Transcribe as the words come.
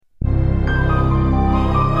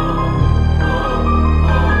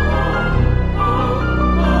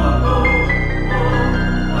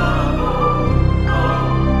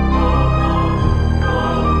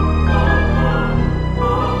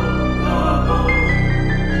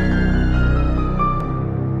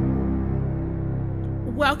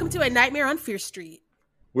to A Nightmare on Fear Street.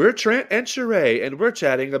 We're Trent and Sheree, and we're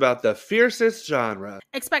chatting about the fiercest genre.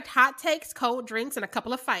 Expect hot takes, cold drinks, and a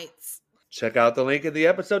couple of fights. Check out the link in the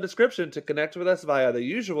episode description to connect with us via the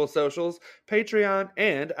usual socials, Patreon,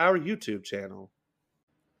 and our YouTube channel.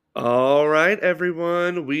 All right,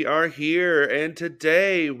 everyone, we are here, and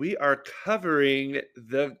today we are covering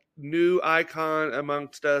the new icon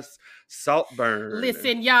amongst us, Saltburn.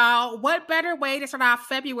 Listen, y'all, what better way to start off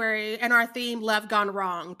February and our theme, Love Gone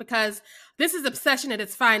Wrong? Because this is obsession at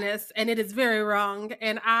its finest, and it is very wrong,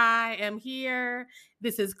 and I am here.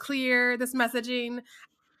 This is clear, this messaging.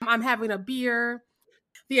 I'm having a beer.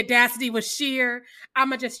 The audacity was sheer.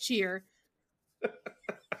 I'ma just cheer.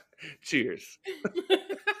 Cheers.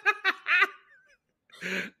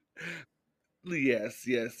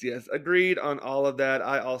 Yes. Agreed on all of that.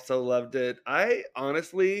 I also loved it. I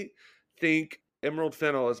honestly think Emerald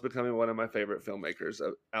Fennell is becoming one of my favorite filmmakers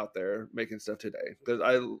out there making stuff today. Because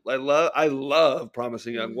I love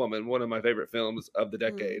Promising Young Woman, one of my favorite films of the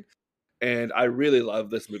decade. And I really love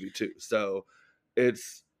this movie too. So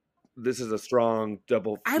this is a strong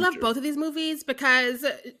double feature. I love both of these movies because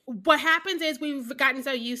what happens is we've gotten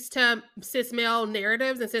so used to cis male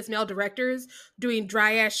narratives and cis male directors doing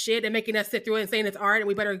dry ass shit and making us sit through it and saying it's art and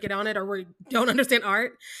we better get on it or we don't understand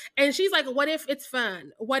art. And she's like, what if it's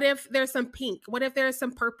fun? What if there's some pink? What if there's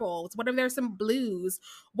some purples? What if there's some blues?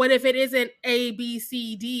 What if it isn't A, B,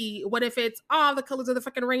 C, D? What if it's all the colors of the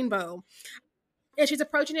fucking rainbow? And she's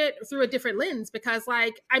approaching it through a different lens because,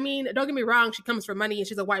 like, I mean, don't get me wrong, she comes from money and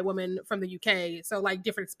she's a white woman from the UK. So, like,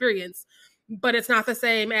 different experience. But it's not the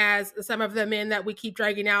same as some of the men that we keep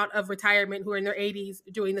dragging out of retirement who are in their 80s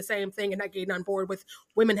doing the same thing and not getting on board with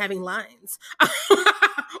women having lines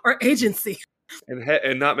or agency.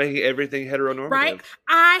 And not making everything heteronormative. Right?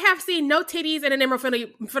 I have seen no titties in an Emerald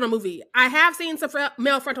Fennell movie. I have seen some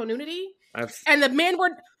male frontal nudity. And the men were...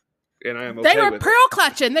 And I am okay they were with pearl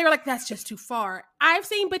clutching. They were like, that's just too far. I've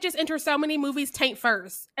seen bitches enter so many movies taint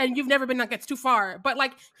first, and you've never been like, it's too far. But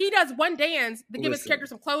like, he does one dance to give his character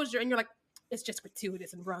some closure, and you're like, it's just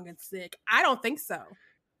gratuitous and wrong and sick. I don't think so.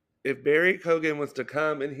 If Barry Cogan wants to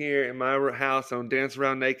come in here in my house on Dance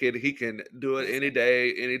Around Naked, he can do it any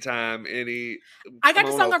day, anytime, I got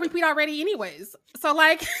the song on repeat already anyways. So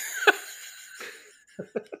like...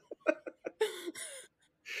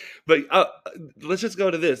 But let's just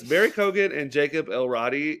go to this. Barry Cogan and Jacob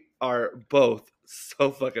Elordi are both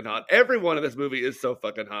so fucking hot. Every one of this movie is so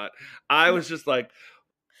fucking hot. I was just like...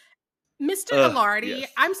 Mr. Elordi,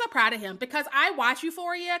 yes. I'm so proud of him because I watch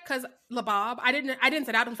Euphoria because LaBob, I didn't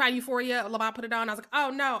set out to find Euphoria. LaBob put it on. I was like,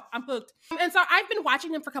 oh no, I'm hooked. And so I've been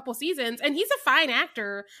watching him for a couple seasons and he's a fine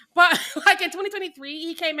actor. But like in 2023,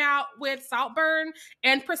 he came out with Saltburn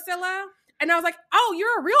and Priscilla. And I was like, oh,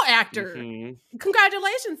 you're a real actor. Mm-hmm.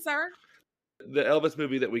 Congratulations, sir. The Elvis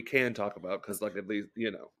movie that we can talk about, because like at least, you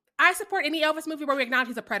know. I support any Elvis movie where we acknowledge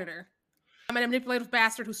he's a predator. I'm a manipulative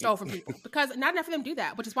bastard who stole from people. Because not enough of them do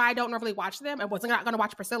that, which is why I don't normally watch them. I wasn't going to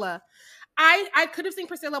watch Priscilla. I could have seen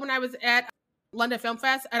Priscilla when I was at London Film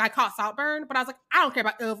Fest, and I caught Saltburn, but I was like, I don't care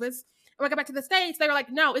about Elvis. And when I got back to the States, they were like,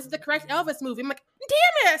 no, it's the correct Elvis movie. I'm like,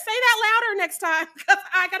 damn it, say that louder next time, because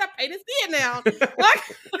I got to pay to see it now. Like...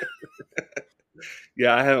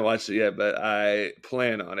 Yeah, I haven't watched it yet, but I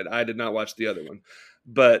plan on it. I did not watch the other one,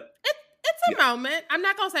 but it's a moment. I'm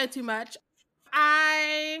not gonna say too much.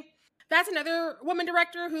 That's another woman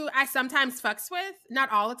director who I sometimes fucks with,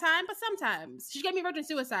 not all the time, but sometimes. She gave me Virgin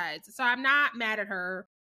Suicides, so I'm not mad at her.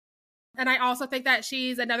 And I also think that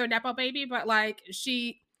she's another nepo baby, but like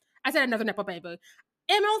I said another nepo baby.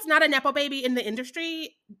 Emerald's not a nepo baby in the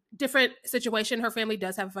industry. Different situation. Her family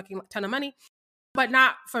does have a fucking ton of money. But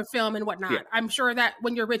not for film and whatnot. Yeah. I'm sure that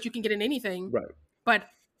when you're rich, you can get in anything. Right. But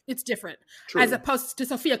it's different. True. As opposed to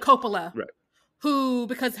Sofia Coppola, right, who,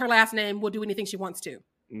 because her last name, will do anything she wants to.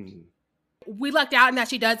 Mm-hmm. We lucked out in that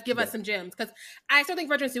she does give us some gems. Because I still think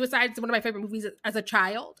Virgin Suicide is one of my favorite movies as a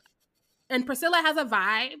child. And Priscilla has a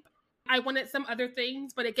vibe. I wanted some other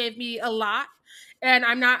things, but it gave me a lot. And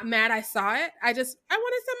I'm not mad I saw it. I wanted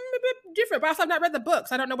something a bit different. But also I've not read the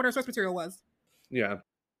books. I don't know what her source material was. Yeah.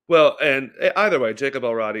 Well, and either way, Jacob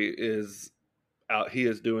Elordi is out. He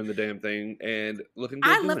is doing the damn thing and looking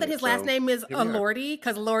good. I love that his last name is Elordi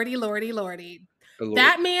because Lordy.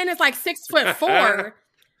 That man is like 6'4".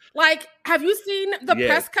 Like, have you seen the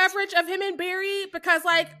press coverage of him and Barry? Because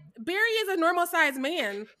like Barry is a normal sized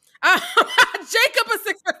man. Jacob is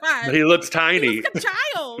 6'5". But he looks tiny. He looks like a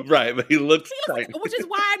child. Right, but he looks tiny. Which is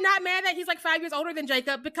why I'm not mad that he's like 5 years older than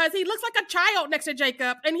Jacob, because he looks like a child next to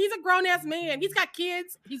Jacob. And he's a grown-ass man. He's got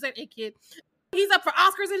kids. He's like a kid. He's up for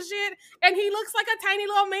Oscars and shit. And he looks like a tiny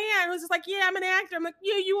little man who's just like, yeah, I'm an actor. I'm like,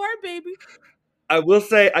 yeah, you are, baby. I will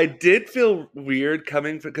say I did feel weird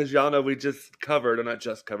coming because y'all know we just covered, or not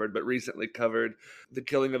just covered, but recently covered the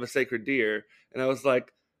killing of a sacred deer, and I was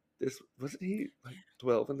like, "This wasn't he like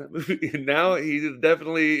 12 in that movie?" And now he's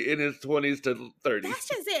definitely in his 20s to 30s. That's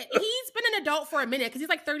just it. He's been an adult for a minute because he's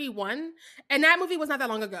like 31, and that movie was not that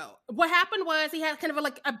long ago. What happened was he had kind of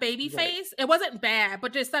a baby Right. face. It wasn't bad,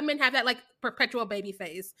 but just some men have that like perpetual baby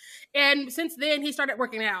face. And since then, he started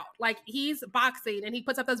working out. Like he's boxing, and he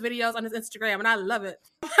puts up those videos on his Instagram, and I love it.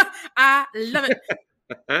 I love it.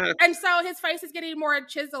 And so his face is getting more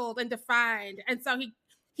chiseled and defined, and so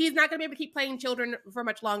he's not going to be able to keep playing children for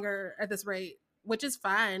much longer at this rate, which is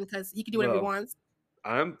fine because he can do whatever he wants.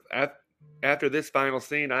 After this final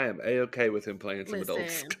scene, I am A-okay with him playing some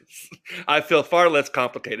adults. Listen. I feel far less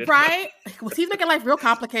complicated. Right? Well, he's making life real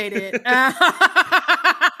complicated.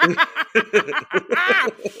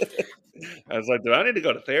 I was like, do I need to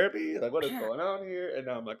go to therapy? Like, what is going on here? And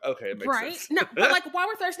now I'm like, okay, it makes sense. No, but like while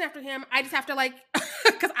we're thirsting after him, I just have to like,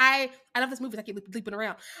 because I love this movie. I keep leaping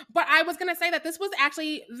around. But I was gonna say that this was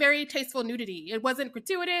actually very tasteful nudity. It wasn't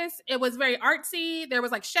gratuitous. It was very artsy. There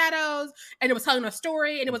was like shadows, and it was telling a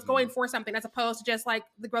story, and it was going for something, as opposed to just like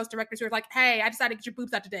the gross directors who were like, "Hey, I decided to get your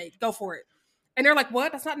boobs out today. Go for it." And they're like,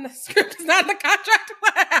 "What? That's not in the script. It's not in the contract.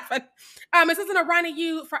 What happened?" This isn't a Ronnie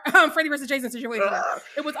Yu Freddy versus Jason situation.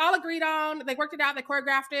 It was all agreed on. They worked it out. They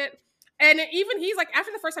choreographed it. And even he's like,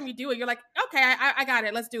 after the first time you do it, you're like, okay, I got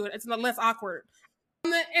it. Let's do it. It's less awkward.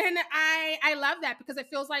 And I love that because it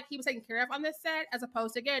feels like he was taken care of on this set, as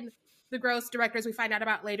opposed to, again, the gross directors we find out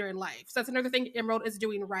about later in life. So that's another thing Emerald is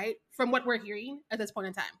doing right from what we're hearing at this point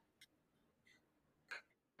in time.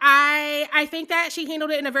 I think that she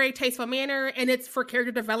handled it in a very tasteful manner, and it's for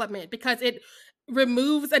character development because it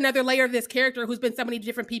removes another layer of this character who's been so many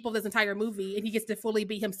different people this entire movie, and he gets to fully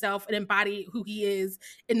be himself and embody who he is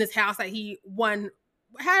in this house that he won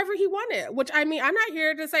however he wanted. Which, I mean, I'm not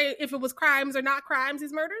here to say if it was crimes or not crimes,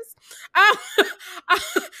 his murders.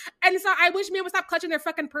 And so I wish men would stop clutching their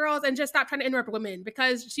fucking pearls and just stop trying to interrupt women,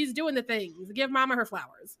 because she's doing the things. Give mama her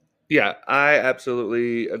flowers. Yeah, I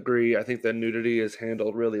absolutely agree. I think the nudity is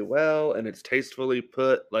handled really well, and it's tastefully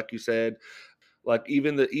put, like you said. Like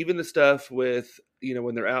even the stuff with, you know,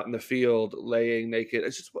 when they're out in the field laying naked,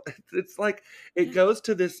 it's like it goes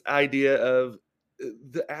to this idea of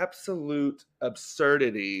the absolute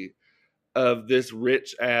absurdity of this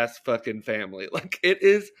rich ass fucking family. Like it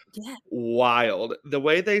is wild the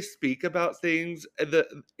way they speak about things.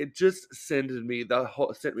 It just sent me the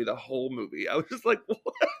whole movie. I was just like, what?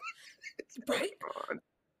 Right?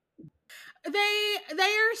 They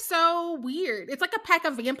are so weird. It's like a pack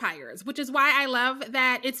of vampires, which is why I love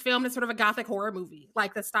that it's filmed as sort of a gothic horror movie,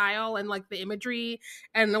 like the style and like the imagery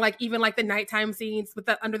and like even like the nighttime scenes with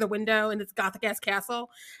the under the window and this gothic ass castle.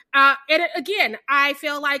 And again, I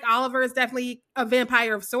feel like Oliver is definitely a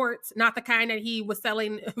vampire of sorts, not the kind that he was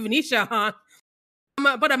selling Venetia on,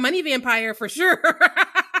 but a money vampire for sure.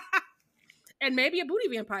 And maybe a booty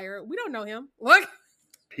vampire. We don't know him. Look,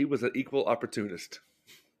 he was an equal opportunist.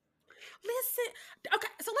 Listen, okay,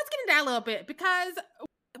 so let's get into that a little bit, because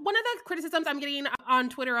one of the criticisms I'm getting on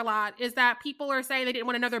Twitter a lot is that people are saying they didn't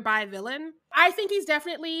want another bi villain. I think he's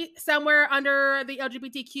definitely somewhere under the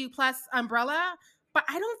LGBTQ plus umbrella, but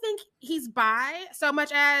I don't think he's bi so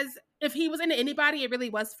much as if he was into anybody, it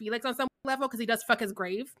really was Felix on some level, because he does fuck his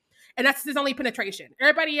grave. And that's his only penetration.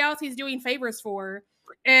 Everybody else he's doing favors for.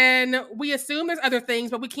 And we assume there's other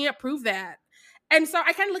things, but we can't prove that. And so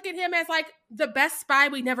I kind of look at him as like the best spy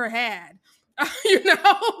we never had, you know,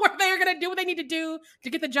 where they're going to do what they need to do to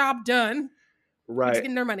get the job done. Right. Just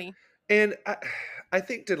getting their money. And I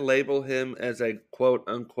think to label him as a quote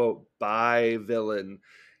unquote bi villain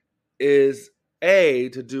is to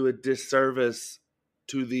do a disservice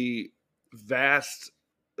to the vast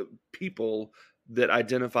people that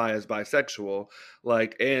identify as bisexual,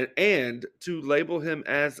 like, and to label him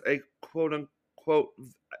as a quote unquote,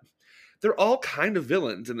 they're all kind of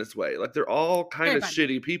villains in this way. Like they're all kind of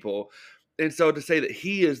shitty people. And so to say that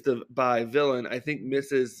he is the bi villain, I think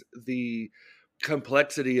misses the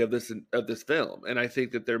complexity of this film. And I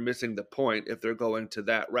think that they're missing the point if they're going to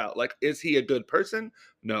that route. Like, is he a good person?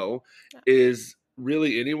 No. Yeah. Is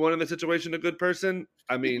really anyone in the situation a good person?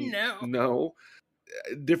 I mean, no.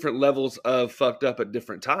 Different levels of fucked up at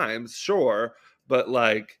different times, sure. But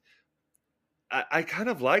like, I kind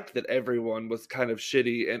of liked that everyone was kind of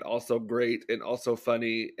shitty and also great and also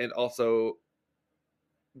funny and also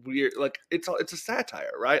weird. Like it's a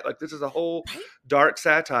satire, right? Like this is a whole dark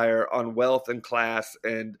satire on wealth and class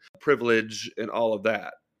and privilege and all of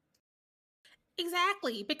that.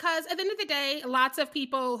 Exactly, because at the end of the day, lots of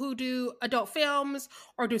people who do adult films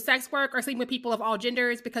or do sex work are sleeping with people of all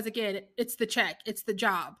genders because, again, it's the check, it's the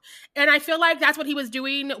job. And I feel like that's what he was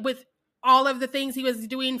doing with all of the things he was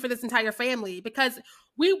doing for this entire family because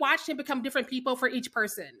we watched him become different people for each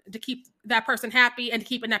person to keep that person happy and to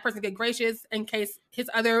keep that person good gracious in case his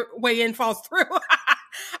other way in falls through.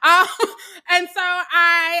 um, and so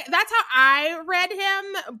that's how I read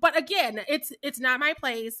him. But again, it's not my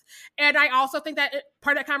place. And I also think that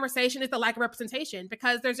part of that conversation is the lack of representation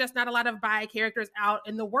because there's just not a lot of bi characters out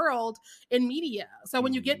in the world in media. So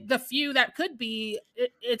when you get the few that could be,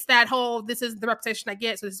 it's that whole, this is the representation I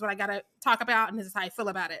get. So this is what I got to talk about. And this is how I feel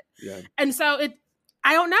about it. Yeah. And so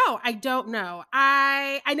I don't know.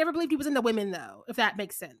 I never believed he was into women though, if that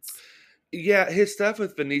makes sense. Yeah, his stuff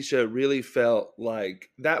with Venetia really felt like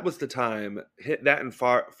that was the time. That and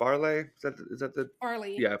Farley, is that the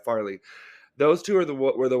Farley? Yeah, Farley. Those two were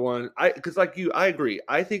the one because like you, I agree.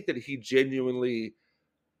 I think that he genuinely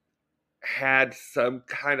had some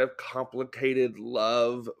kind of complicated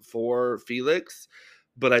love for Felix,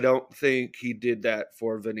 but I don't think he did that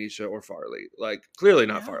for Venetia or Farley. Like clearly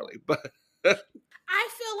not Farley, but I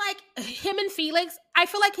feel like him and Felix, I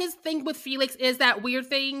feel like his thing with Felix is that weird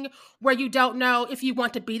thing where you don't know if you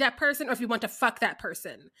want to be that person or if you want to fuck that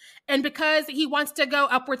person. And because he wants to go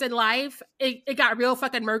upwards in life, it got real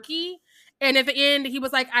fucking murky. And at the end, he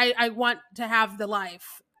was like, I want to have the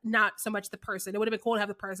life, not so much the person. It would have been cool to have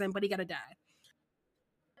the person, but he got to die.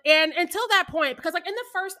 And until that point, because like in the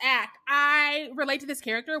first act, I relate to this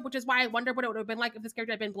character, which is why I wonder what it would have been like if this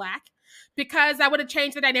character had been black, because that would have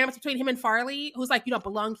changed the dynamics between him and Farley, who's like, you don't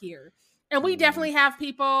belong here. And we definitely have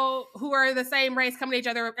people who are the same race coming to each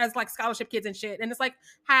other as like scholarship kids and shit. And it's like,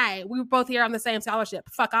 hi, we were both here on the same scholarship.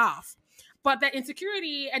 Fuck off. But that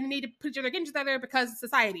insecurity and the need to put each other against each other because of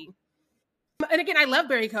society. And again, I love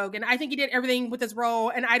Barry Keoghan. I think he did everything with his role,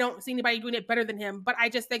 and I don't see anybody doing it better than him. But I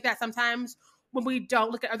just think that sometimes when we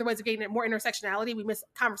don't look at other ways of getting more intersectionality, we miss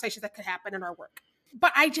conversations that could happen in our work.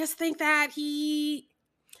 But I just think that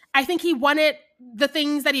I think he wanted the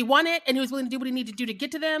things that he wanted, and he was willing to do what he needed to do to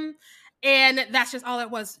get to them. And that's just all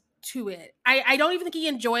it was to it. I don't even think he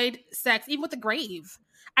enjoyed sex, even with the grave.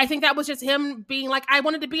 I think that was just him being like, I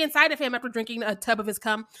wanted to be inside of him after drinking a tub of his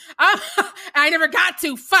cum. I never got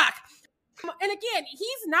to. Fuck. And again,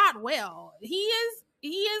 he's not well. He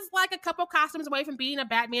is like a couple costumes away from being a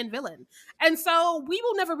Batman villain. And so we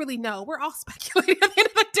will never really know. We're all speculating at the end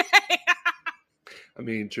of the day. I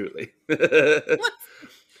mean, truly.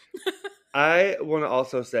 I want to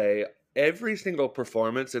also say every single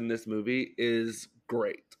performance in this movie is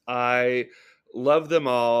great. I love them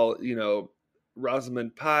all. You know,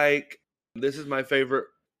 Rosamund Pike. This is my favorite.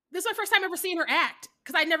 This is my first time ever seeing her act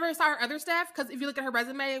because I never saw her other stuff. Because if you look at her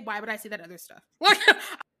resume, why would I see that other stuff? Like,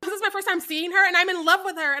 this is my first time seeing her, and I'm in love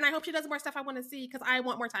with her, and I hope she does more stuff I want to see because I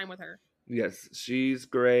want more time with her. Yes, she's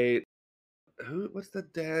great. What's the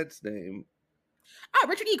dad's name? Oh,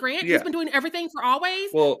 Richard E. Grant. Yeah. He's been doing everything for always.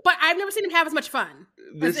 Well, but I've never seen him have as much fun.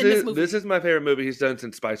 This is my favorite movie he's done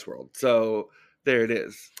since Spice World. So there it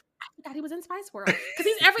is. I forgot he was in Spice World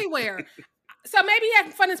because he's everywhere. So maybe he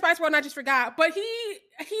had fun in Spice World and I just forgot. But he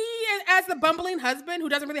as the bumbling husband who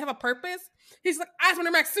doesn't really have a purpose, he's like, I just want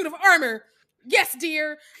to make a suit of armor. Yes,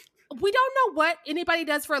 dear. We don't know what anybody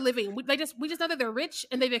does for a living. We just know that they're rich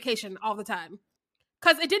and they vacation all the time.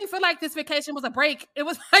 Because it didn't feel like this vacation was a break. It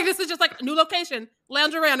was like, this is just like a new location.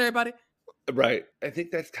 Lounge around, everybody. Right. I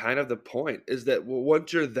think that's kind of the point, is that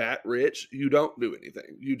once you're that rich, you don't do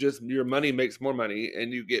anything. Your money makes more money,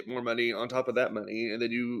 and you get more money on top of that money, and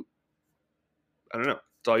then I don't know.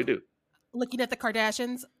 That's all you do. Looking at the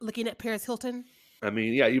Kardashians, looking at Paris Hilton. I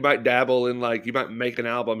mean, yeah, you might dabble in, like, you might make an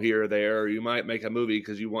album here or there, or you might make a movie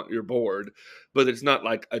because you're bored, but it's not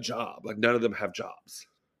like a job. Like, none of them have jobs.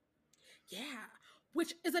 Yeah.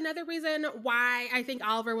 Which is another reason why I think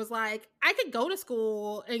Oliver was like, I could go to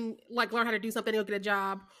school and like learn how to do something and go get a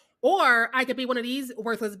job. Or I could be one of these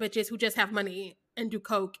worthless bitches who just have money and do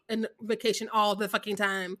coke and vacation all the fucking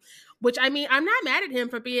time. Which, I mean, I'm not mad at him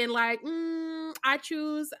for being like, I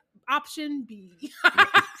choose option B.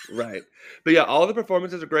 Right. But yeah, all the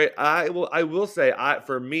performances are great. I will say,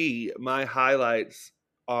 for me, my highlights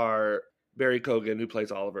are Barry Keoghan, who plays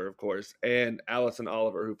Oliver, of course, and Allison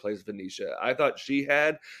Oliver, who plays Venetia. I thought she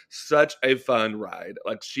had such a fun ride.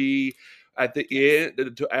 Like, she, at the end,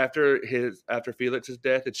 after Felix's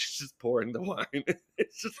death, and she's just pouring the wine.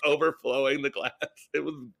 It's just overflowing the glass. It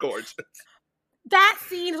was gorgeous. That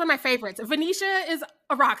scene is one of my favorites. Venetia is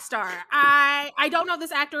a rock star. I don't know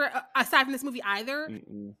this actor aside from this movie either,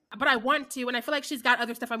 but I want to, and I feel like she's got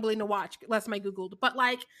other stuff I'm willing to watch. Last time I Googled, but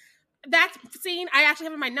like, that scene I actually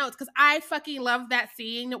have in my notes because I fucking love that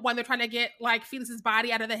scene when they're trying to get like Felix's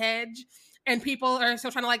body out of the hedge and people are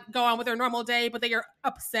still trying to like go on with their normal day, but they are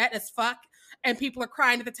upset as fuck and people are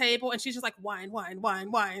crying at the table and she's just like wine, wine,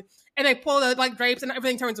 wine, wine. And they pull the like drapes and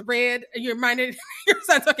everything turns red and you're reminded your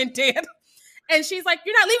son's fucking dead. And she's like,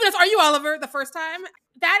 "You're not leaving us, are you, Oliver?" The first time.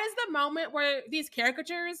 That is the moment where these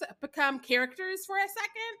caricatures become characters for a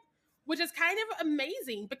second, which is kind of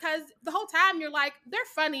amazing because the whole time you're like, they're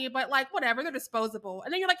funny, but like, whatever, they're disposable.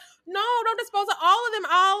 And then you're like, no, don't dispose of all of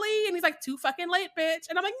them, Ollie. And he's like, too fucking late, bitch.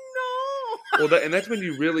 And I'm like, no. Well, and that's when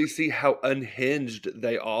you really see how unhinged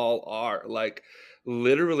they all are. Like,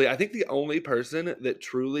 literally, I think the only person that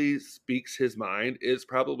truly speaks his mind is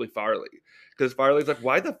probably Farley. Because Farley's like,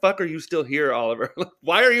 why the fuck are you still here, Oliver?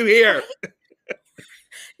 Why are you here?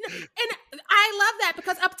 And I love that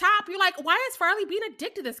because up top, you're like, why is Farley being a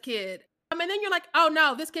dick to this kid? And then you're like, oh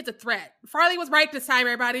no, this kid's a threat. Farley was right this time,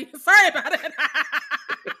 everybody. Sorry about it.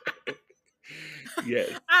 Yes.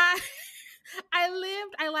 I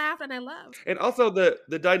lived, I laughed, and I loved. And also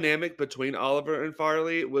the dynamic between Oliver and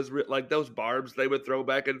Farley was like those barbs they would throw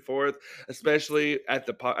back and forth, especially at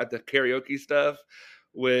the karaoke stuff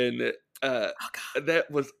when that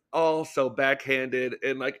was all so backhanded.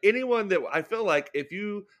 And like anyone that I feel like if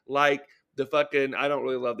you like the fucking, I don't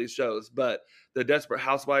really love these shows, but the Desperate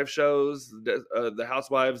Housewives shows, the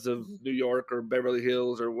Housewives of New York or Beverly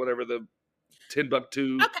Hills or whatever the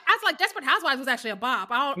Timbuktu. Okay, I was like, Desperate Housewives was actually a bop.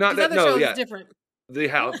 Not these that, other no, shows yeah. is different. The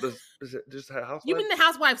house, is it just Housewives? You mean the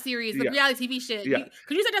Housewives series, the reality TV shit? Yeah. Because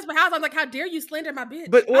you said Desperate Housewives, I'm like, how dare you slander my bitch?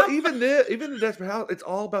 But well, even the Desperate House, it's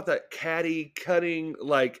all about that catty cutting.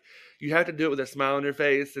 Like you have to do it with a smile on your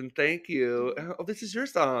face and thank you. Oh, this is your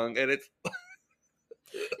song, and it's.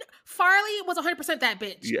 Farley was 100% that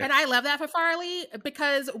bitch. Yes. And I love that for Farley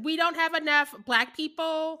because we don't have enough Black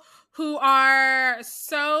people who are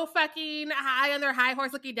so fucking high on their high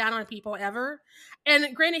horse looking down on people ever.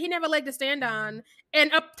 And granted, he never leg to stand on.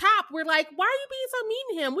 And up top, we're like, why are you being so mean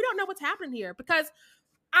to him? We don't know what's happening here because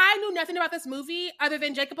I knew nothing about this movie other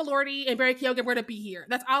than Jacob Elordi and Barry Keoghan were to be here.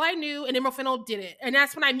 That's all I knew, and Emerald Fennell did it. And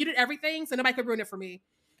that's when I muted everything so nobody could ruin it for me.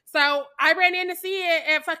 So I ran in to see it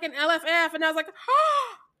at fucking LFF, and I was like,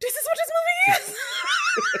 oh, this is what this movie is?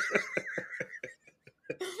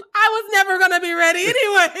 I was never going to be ready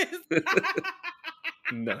anyways.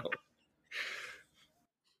 No.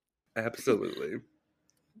 Absolutely.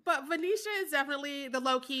 But Venetia is definitely the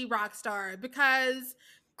low-key rock star because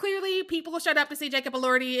clearly people showed up to see Jacob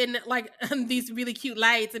Elordi in like these really cute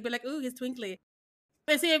lights and be like, ooh, he's twinkly.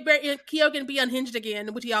 And see if Keoghan be unhinged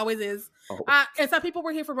again, which he always is. Oh. And some people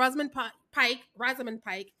were here for Rosamund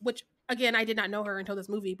Pike, which again, I did not know her until this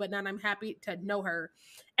movie, but now I'm happy to know her.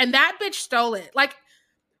 And that bitch stole it. Like,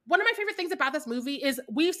 one of my favorite things about this movie is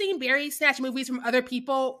we've seen Barry snatch movies from other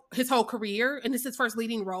people his whole career, and this is his first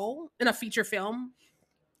leading role in a feature film.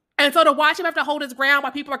 And so to watch him have to hold his ground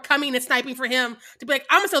while people are coming and sniping for him to be like,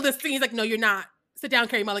 I'm still this thing. He's like, no, you're not. Sit down,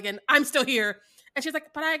 Carey Mulligan. I'm still here. And she's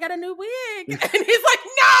like, but I got a new wig. And he's like,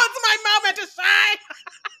 no, it's my moment to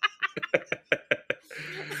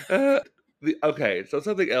shine. Okay, so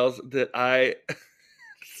something else that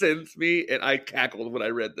sends me, and I cackled when I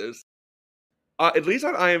read this. At least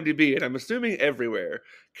on IMDb, and I'm assuming everywhere,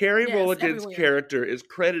 Carey Mulligan's character is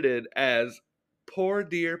credited as Poor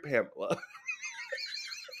Dear Pamela.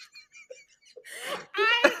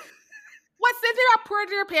 What's interesting about Poor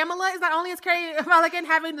Dear Pamela is not only is Carey Mulligan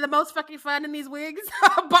having the most fucking fun in these wigs,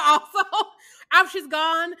 but also after she's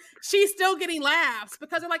gone, she's still getting laughs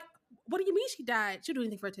because they're like, what do you mean she died? She'll do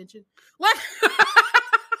anything for attention. Like,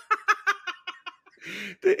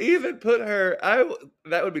 to even put her,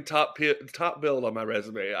 that would be top billed on my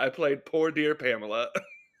resume. I played Poor Dear Pamela.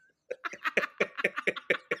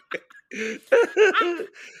 I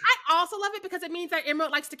also love it because it means that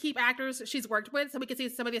Emerald likes to keep actors she's worked with, so we can see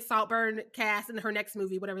some of the Saltburn cast in her next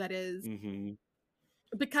movie, whatever that is. Mm-hmm.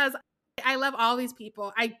 Because I love all these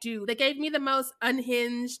people. I do. They gave me the most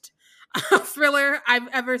unhinged thriller I've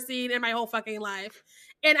ever seen in my whole fucking life.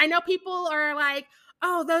 And I know people are like,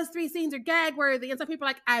 oh, those 3 scenes are gag worthy. And some people are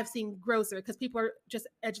like, I've seen grosser because people are just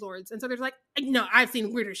edgelords. And so there's like, no, I've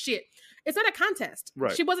seen weirder shit. It's not a contest.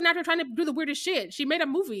 Right. She wasn't out here trying to do the weirdest shit. She made a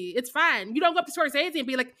movie. It's fine. You don't go up to Scorsese and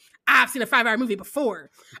be like, I've seen a 5-hour movie before.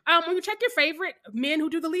 When you check your favorite men who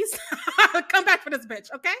do the least, come back for this bitch,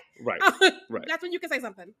 okay? Right. Right. That's when you can say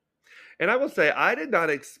something. And I will say, I did not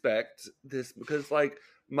expect this because, like,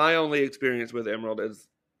 my only experience with Emerald is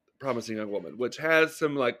Promising Young Woman, which has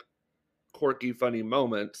some, like, quirky, funny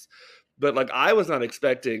moments. But, like, I was not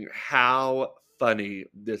expecting how funny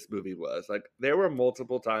this movie was. Like, there were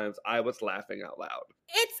multiple times I was laughing out loud.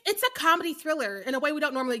 It's a comedy thriller in a way we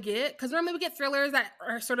don't normally get, because normally we get thrillers that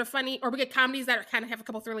are sort of funny, or we get comedies that kind of have a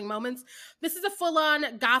couple thrilling moments. This is a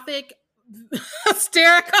full-on gothic,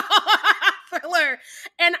 hysterical thriller,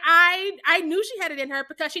 and I knew she had it in her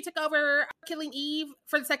because she took over Killing Eve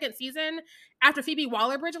for the second season after Phoebe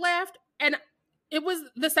Waller-Bridge left, and it was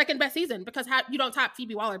the second best season because you don't top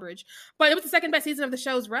Phoebe Waller-Bridge, but it was the second best season of the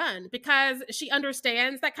show's run because she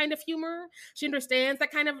understands that kind of humor. She understands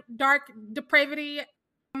that kind of dark depravity.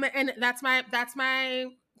 And that's my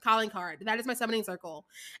calling card. That is my summoning circle.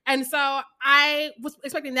 And so I was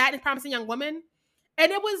expecting that in Promising Young Woman.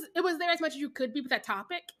 And it was there as much as you could be with that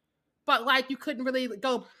topic, but like you couldn't really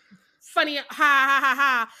go funny ha ha ha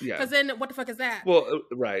ha. Yeah. Because then what the fuck is that? Well,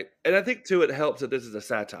 right. And I think too it helps that this is a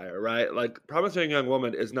satire, right? Like Promising Young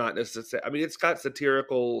Woman is not necessarily, I mean, it's got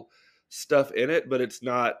satirical stuff in it, but it's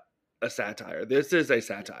not a satire. This is a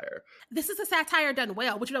satire. This is a satire done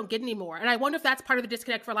well, which we don't get anymore. And I wonder if that's part of the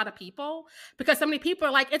disconnect for a lot of people, because so many people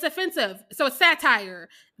are like, it's offensive, so it's satire.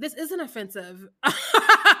 This isn't offensive.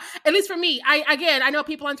 At least for me. I know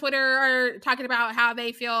people on Twitter are talking about how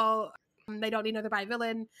they feel they don't need another bi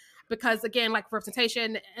villain because, again, like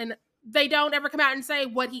representation, and they don't ever come out and say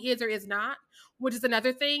what he is or is not, which is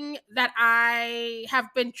another thing that I have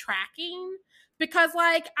been tracking. Because,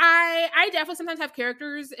 like, I definitely sometimes have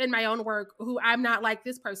characters in my own work who I'm not like,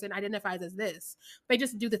 this person identifies as this. They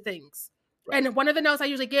just do the things. Right. And one of the notes I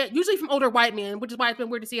usually get, usually from older white men, which is why it's been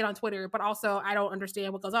weird to see it on Twitter, but also I don't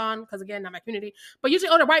understand what goes on because, again, not my community. But usually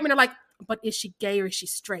older white men are like, but is she gay or is she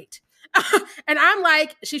straight? And I'm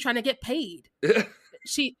like, she's trying to get paid.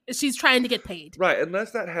 She's trying to get paid. Right.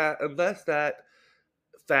 Unless that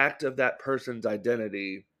fact of that person's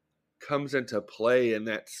identity comes into play in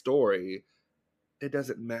that story, it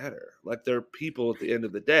doesn't matter. Like, they're people at the end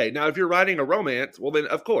of the day. Now, if you're writing a romance, well, then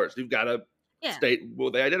of course you've got to state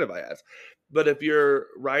what they identify as. But if you're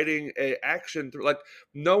writing a action, like,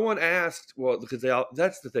 no one asked, well, because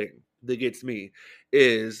that's the thing that gets me,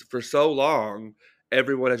 is for so long,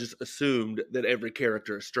 everyone has just assumed that every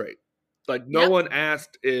character is straight. Like, no one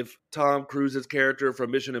asked if Tom Cruise's character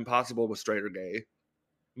from Mission Impossible was straight or gay.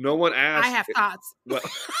 No one asked. I have thoughts. Well,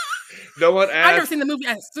 no one asked. I've never seen the movie.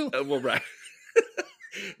 Well, right.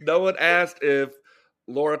 No one asked if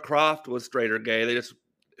Laura Croft was straight or gay. They just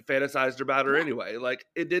fantasized about her anyway. Like,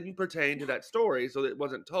 it didn't pertain to that story, so it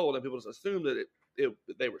wasn't told, and people just assumed that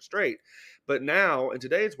they were straight. But now, in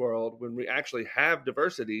today's world, when we actually have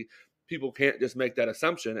diversity, people can't just make that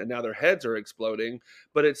assumption, and now their heads are exploding.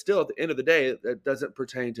 But it's still, at the end of the day, that doesn't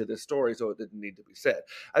pertain to this story, so it didn't need to be said.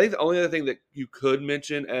 I think the only other thing that you could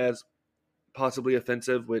mention as possibly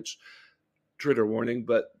offensive, which, trigger warning,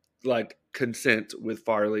 but like consent with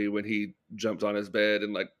Farley when he jumps on his bed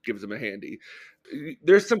and like gives him a handy.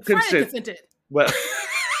 There's some consent. Farley consented. Well,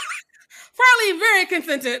 Farley very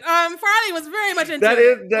consented. Farley was very much into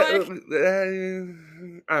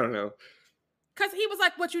I don't know. Because he was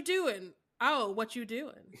like, what you doing? Oh, what you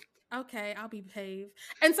doing? Okay, I'll behave.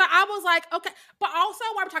 And so I was like, okay. But also,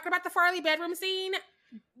 while we're talking about the Farley bedroom scene,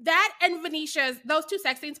 that and Venetia's, those two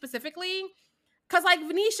sex scenes specifically, because like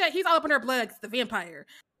Venetia, he's all up in her blood, the vampire.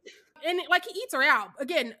 And like he eats her out.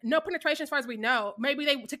 Again, no penetration as far as we know. Maybe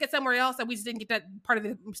they took it somewhere else and we just didn't get that part of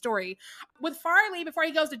the story. With Farley, before he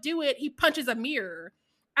goes to do it, he punches a mirror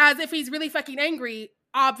as if he's really fucking angry,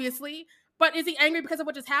 obviously. But is he angry because of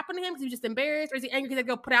what just happened to him? Because he's just embarrassed? Or is he angry because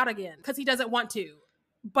he'll go put out again? Because he doesn't want to,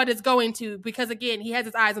 but is going to, because again, he has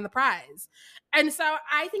his eyes on the prize. And so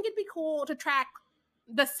I think it'd be cool to track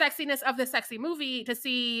the sexiness of this sexy movie to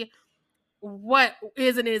see what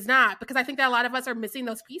is and is not, because I think that a lot of us are missing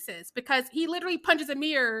those pieces, because he literally punches a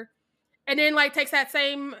mirror and then like takes that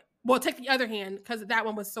same, well, take the other hand because that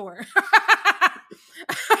one was sore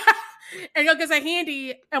and go gets a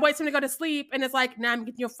handy and waits for him to go to sleep, and it's like, now I'm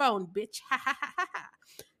getting your phone, bitch.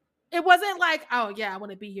 It wasn't like, oh yeah, I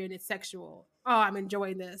want to be here and it's sexual. Oh, I'm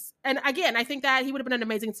enjoying this. And again, I think that he would have been an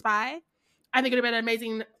amazing spy. I think it would have been an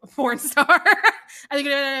amazing porn star. I think it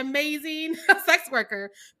would have been an amazing sex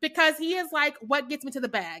worker, because he is like, what gets me to the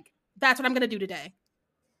bag? That's what I'm going to do today.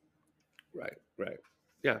 Right.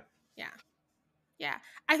 Yeah.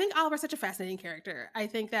 I think Oliver's such a fascinating character. I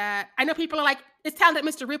think that, I know people are like, it's talented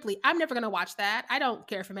Mr. Ripley. I'm never going to watch that. I don't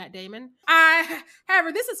care for Matt Damon.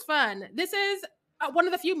 However, this is fun. This is one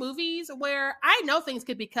of the few movies where I know things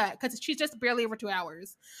could be cut, because she's just barely over 2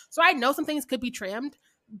 hours. So I know some things could be trimmed,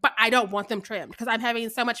 but I don't want them trimmed, because I'm having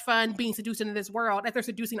so much fun being seduced into this world as they're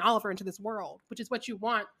seducing Oliver into this world, which is what you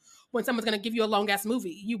want when someone's going to give you a long ass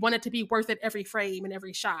movie. You want it to be worth it every frame and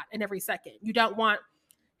every shot and every second. You don't want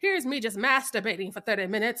here's me just masturbating for 30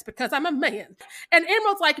 minutes because I'm a man. And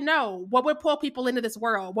Emerald's like, no, what would pull people into this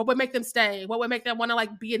world? What would make them stay? What would make them want to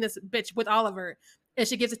like be in this bitch with Oliver? And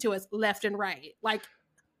she gives it to us left and right. Like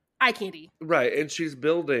eye candy. Right. And she's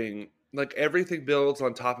building, like, everything builds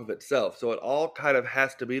on top of itself. So it all kind of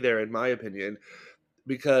has to be there, in my opinion,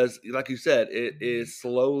 because, like you said, it is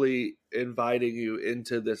slowly inviting you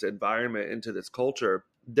into this environment, into this culture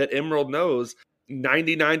that Emerald knows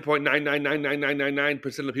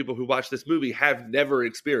 99.9999999% of the people who watch this movie have never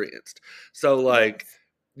experienced. So, like, Yes.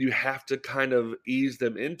 you have to kind of ease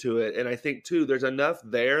them into it. And I think, too, there's enough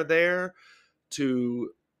there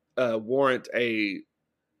to warrant a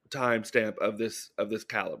timestamp of this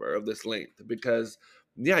caliber, of this length, because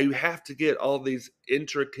yeah, you have to get all these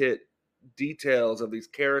intricate details of these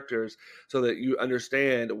characters so that you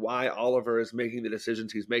understand why Oliver is making the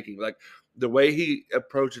decisions he's making. Like the way he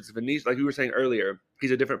approaches Venetia, like you were saying earlier,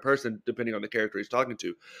 he's a different person depending on the character he's talking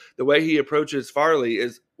to. The way he approaches Farley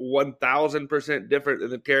is 1000% different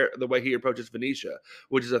than the way he approaches Venetia,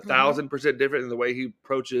 which is 1000% different than the way he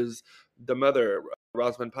approaches the mother,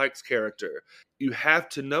 Rosamund Pike's character. You have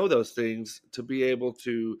to know those things to be able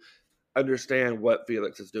to understand what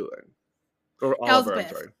Felix is doing. Or Oliver, I'm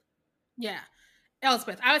Elsbeth. sorry. Yeah.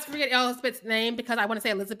 Elspeth. I always forget Elspeth's name because I want to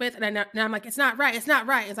say Elizabeth, and now I'm like, it's not right. It's not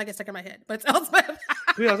right. It's like it's stuck in my head, but it's Elspeth.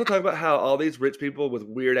 We also talk about how all these rich people with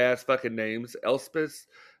weird ass fucking names, Elspeth,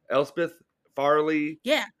 Farley,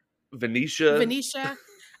 Yeah. Venetia.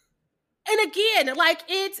 And again, like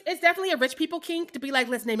it's definitely a rich people kink to be like,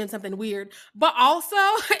 let's name him something weird. But also,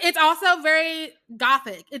 it's also very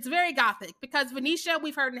gothic. It's very gothic because Venetia,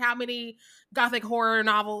 we've heard in how many gothic horror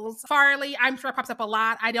novels. Farley, I'm sure pops up a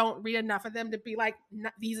lot. I don't read enough of them to be like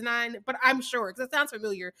these 9, but I'm sure because it sounds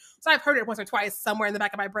familiar. So I've heard it once or twice somewhere in the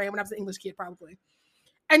back of my brain when I was an English kid, probably.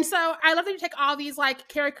 And so I love that you take all these like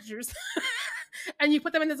caricatures and you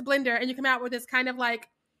put them in this blender and you come out with this kind of like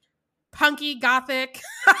punky gothic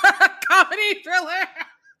comedy thriller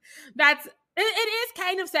that's it is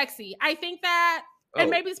kind of sexy. I think that and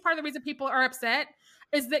maybe it's part of the reason people are upset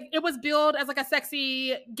is that it was billed as like a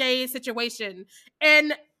sexy gay situation,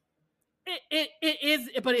 and it is,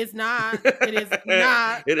 but it's not. It is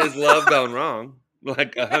not. It is love gone wrong,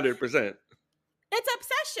 like 100%. It's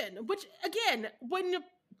obsession, which again, when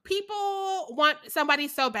people want somebody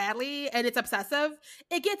so badly and it's obsessive,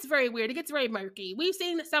 it gets very weird. It gets very murky. We've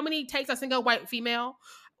seen so many takes on single white female.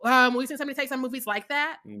 We've seen so many takes on movies like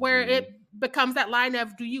that where it becomes that line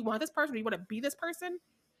of, do you want this person? Do you want to be this person?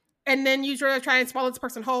 And then you try and swallow this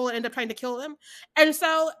person whole and end up trying to kill them. And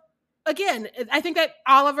so, again, I think that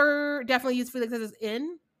Oliver definitely used Felix as his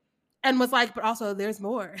in and was like, but also there's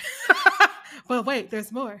more. But wait,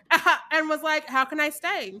 there's more. And was like, how can I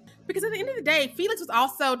stay? Because at the end of the day, Felix was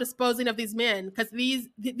also disposing of these men because these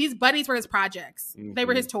buddies were his projects. They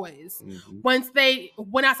were his toys. Once they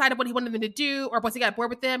went outside of what he wanted them to do, or once he got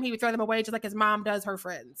bored with them, he would throw them away just like his mom does her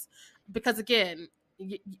friends. Because again,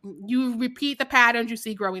 you repeat the patterns you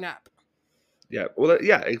see growing up. Yeah, well,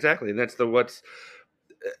 yeah, exactly. And that's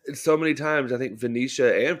so many times I think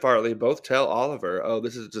Venetia and Farley both tell Oliver, oh,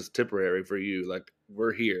 this is just temporary for you. Like,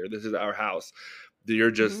 we're here. This is our house.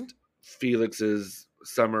 You're just Felix's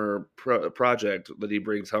summer project that he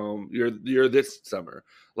brings home. You're this summer.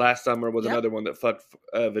 Last summer was another one that fucked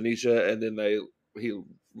Venetia, and then he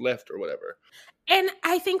left or whatever. And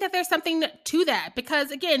I think that there's something to that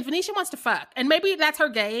because, again, Venetia wants to fuck. And maybe that's her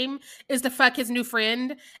game, is to fuck his new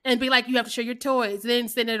friend and be like, you have to show your toys, then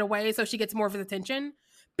send it away so she gets more of his attention.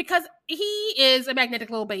 Because he is a magnetic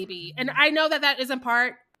little baby. And I know that is in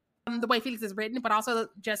part the way Felix is written, but also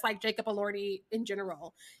just like Jacob Elordi in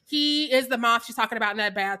general. He is the moth she's talking about in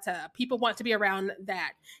that bathtub. People want to be around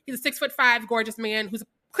that. He's a 6'5" gorgeous man who's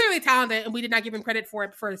clearly talented, and we did not give him credit for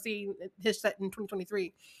it for seeing his set in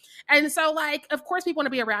 2023. And so, like, of course people want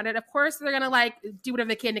to be around it. Of course they're going to, like, do whatever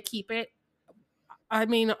they can to keep it. I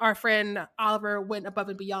mean, our friend Oliver went above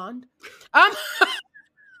and beyond.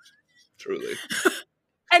 Truly.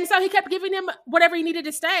 And so he kept giving him whatever he needed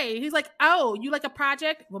to stay. He's like, oh, you like a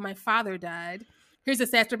project? Well, my father died. Here's a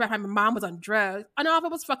sad story about how my mom was on drugs. And all of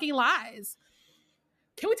it was fucking lies.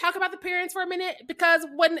 Can we talk about the parents for a minute? Because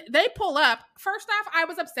when they pull up, first off, I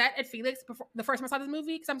was upset at Felix before the first time I saw this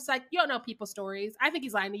movie because I'm just like, you don't know people's stories. I think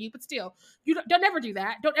he's lying to you, but still, you don't ever do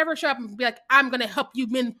that. Don't ever show up and be like, I'm going to help you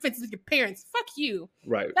mend fences with your parents. Fuck you.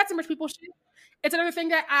 Right. That's some rich people shit. It's another thing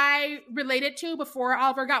that I related to before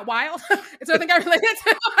Oliver got wild. It's another thing I related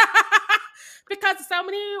to. Because so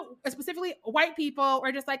many, specifically white people,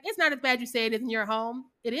 are just like, it's not as bad you say it is in your home.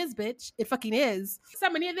 It is, bitch. It fucking is. So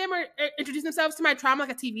many of them are introducing themselves to my trauma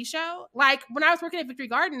like a TV show. Like when I was working at Victory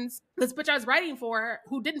Gardens, this bitch I was writing for,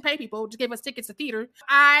 who didn't pay people, just gave us tickets to theater.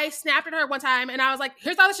 I snapped at her one time and I was like,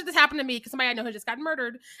 here's all the shit that's happened to me because somebody I know had just gotten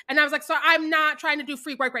murdered. And I was like, so I'm not trying to do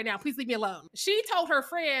free work right now. Please leave me alone. She told her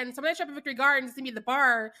friend, so when they showed up at Victory Gardens to see me at the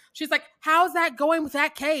bar, she's like, how's that going with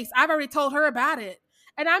that case? I've already told her about it.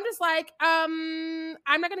 And I'm just like, I'm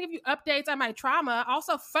not going to give you updates on my trauma.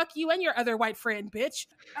 Also, fuck you and your other white friend, bitch.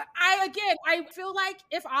 I feel like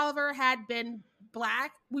if Oliver had been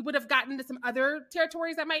Black, we would have gotten to some other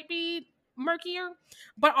territories that might be murkier.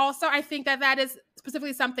 But also, I think that is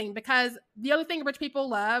specifically something, because the only thing rich people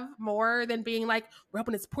love more than being like, we're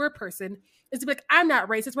helping this poor person, is to be like, I'm not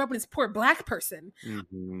racist, we're helping this poor Black person.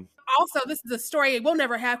 Mm-hmm. Also, this is a story we'll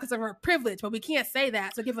never have because of our privilege, but we can't say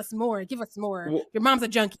that. So give us more. Well, your mom's a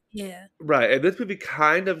junkie. Yeah. Right. And this movie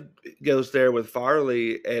kind of goes there with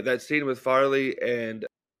Farley, and that scene with Farley and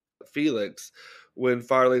Felix, when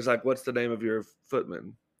Farley's like, what's the name of your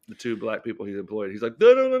footman? The two Black people he's employed. He's like,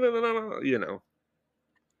 no, you know.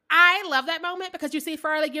 I love that moment because you see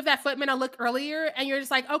Farley give that footman a look earlier and you're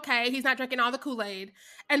just like, okay, he's not drinking all the Kool-Aid.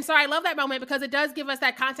 And so I love that moment because it does give us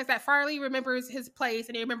that context that Farley remembers his place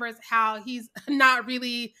and he remembers how he's not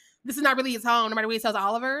really, this is not really his home, no matter what he tells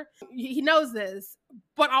Oliver. He knows this.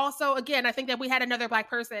 But also, again, I think that we had another Black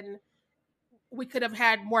person, we could have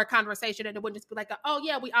had more conversation and it wouldn't just be like, oh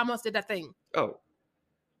yeah, we almost did that thing. Oh.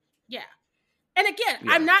 Yeah. And again,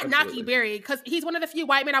 yeah, I'm not knocking Barry because he's one of the few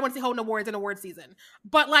white men I want to see holding awards in award season.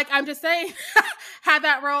 But like, I'm just saying, had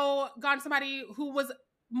that role gone to somebody who was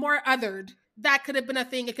more othered, that could have been a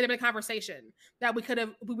thing. It could have been a conversation that we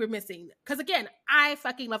were missing. Because again, I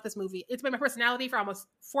fucking love this movie. It's been my personality for almost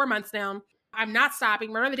 4 months now. I'm not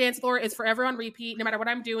stopping. Murder on the Dance Floor is forever on repeat, no matter what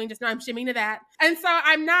I'm doing. Just know I'm shimmying to that. And so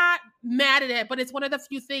I'm not mad at it, but it's one of the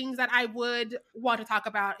few things that I would want to talk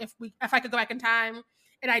about if I could go back in time.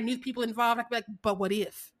 And I knew people involved, I'd be like, but what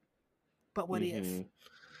if? But what if?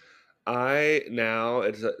 Now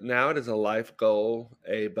it is a life goal,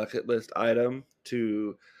 a bucket list item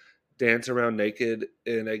to dance around naked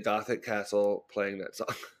in a Gothic castle playing that song.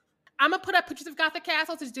 I'm gonna put up pictures of Gothic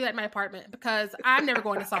castles to do that in my apartment because I'm never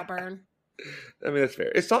going to Saltburn. I mean, that's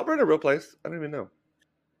fair. Is Saltburn a real place? I don't even know.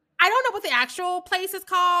 I don't know what the actual place is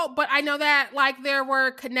called, but I know that like there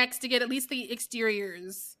were connects to get at least the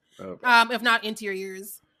exteriors. Okay. If not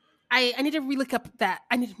interiors. I need to relook up that.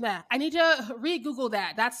 I need to re-Google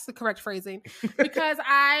that. That's the correct phrasing. Because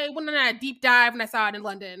I went on a deep dive when I saw it in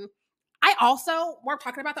London. I also, while we're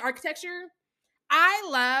talking about the architecture, I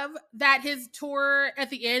love that his tour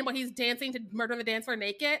at the end when he's dancing to Murder on the Dance Floor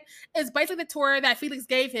naked is basically the tour that Felix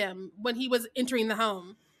gave him when he was entering the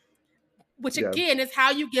home. Which again is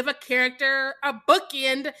how you give a character a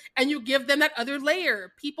bookend and you give them that other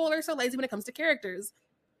layer. People are so lazy when it comes to characters.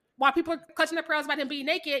 While people are clutching their pearls about him being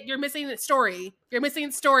naked, you're missing the story. You're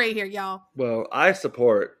missing story here, y'all. Well, I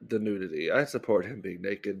support the nudity. I support him being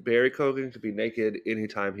naked. Barry Keoghan can be naked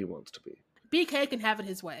anytime he wants to be. BK can have it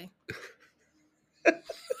his way.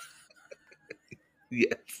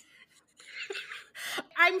 Yes.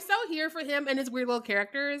 I'm so here for him and his weird little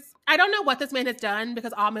characters. I don't know what this man has done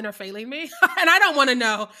because all men are failing me. And I don't want to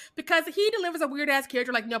know because he delivers a weird ass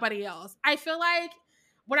character like nobody else. I feel like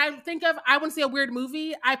when I think of, I want to see a weird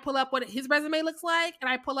movie, I pull up what his resume looks like, and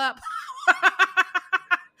I pull up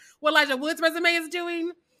what Elijah Wood's resume is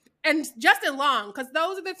doing, and Justin Long, because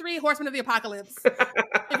those are the three horsemen of the apocalypse.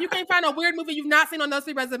 If you can't find a weird movie you've not seen on those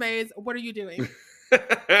three resumes, what are you doing?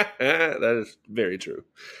 That is very true.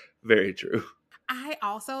 Very true.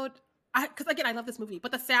 Because again, I love this movie,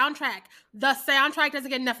 but the soundtrack doesn't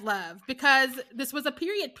get enough love because this was a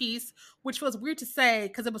period piece, which was weird to say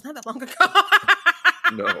because it was not that long ago.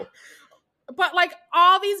 No. But like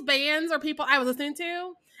all these bands or people I was listening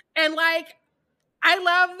to, and like I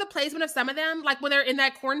love the placement of some of them, like when they're in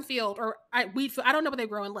that cornfield or wheat field. I don't know what they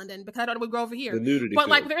grow in London because I don't know what we grow over here. The nudity but field.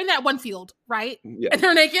 Like they're in that one field, right? Yeah. And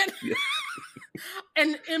they're naked. Yeah.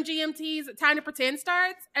 And MGMT's Time to Pretend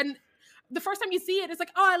starts, and the first time you see it, it's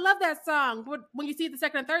like, oh, I love that song. But when you see it the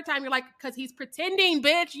second and third time, you're like, because he's pretending,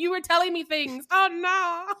 bitch. You were telling me things. Oh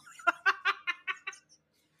no.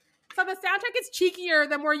 So the soundtrack is cheekier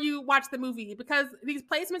the more you watch the movie because these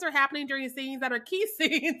placements are happening during scenes that are key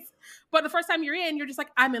scenes. But the first time you're in, you're just like,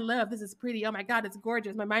 I'm in love. This is pretty. Oh my God, it's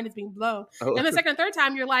gorgeous. My mind is being blown. Oh. And the second and third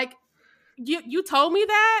time, you're like, you told me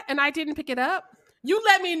that and I didn't pick it up. You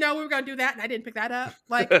let me know we were going to do that and I didn't pick that up.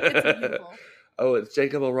 Like, it's beautiful. Oh, it's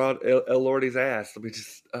Jacob Elordi's ass. Let me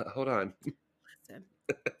just, hold on. Listen,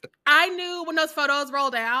 I knew when those photos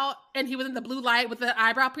rolled out and he was in the blue light with the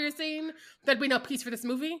eyebrow piercing, there'd be no peace for this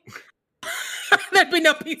movie. There'd be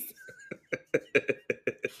no peace.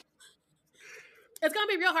 It's gonna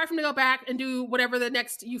be real hard for him to go back and do whatever the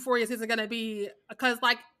next Euphoria season is gonna be, because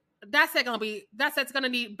like that set's gonna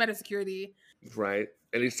need better security. Right.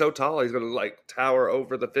 And he's so tall, he's gonna like tower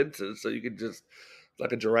over the fences, so you can just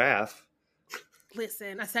like a giraffe.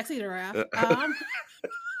 Listen, a sexy giraffe. I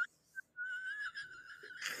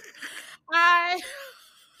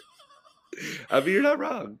mean, you're not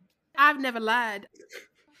wrong. I've never lied.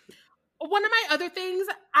 One of my other things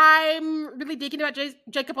I'm really digging about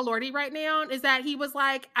Jacob Elordi right now is that he was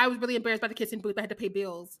like, I was really embarrassed by the kissing booth. I had to pay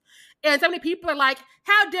bills. And so many people are like,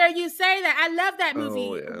 how dare you say that? I love that movie.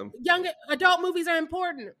 Oh, yeah. Young adult movies are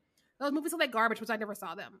important. Those movies are like garbage, which I never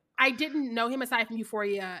saw them. I didn't know him aside from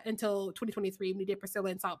Euphoria until 2023 when he did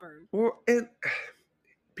Priscilla and Saltburn. Well, and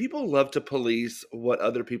people love to police what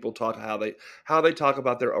other people talk, how they talk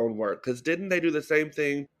about their own work. Because didn't they do the same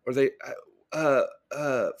thing? Or they...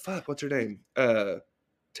 fuck, what's her name?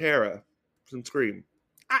 Tara from Scream.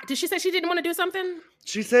 Did she say she didn't want to do something?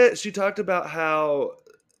 She said she talked about how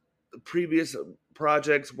previous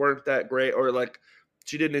projects weren't that great, or like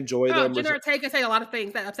she didn't enjoy them. Jenna Ortega say a lot of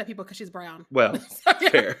things that upset people because she's brown. Well, so, yeah.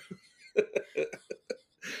 Fair.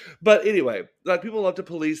 But anyway, like people love to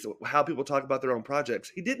police how people talk about their own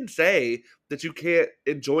projects. He didn't say that you can't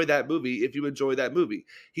enjoy that movie if you enjoy that movie.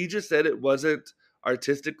 He just said it wasn't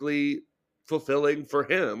artistically fulfilling for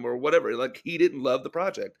him or whatever. Like he didn't love the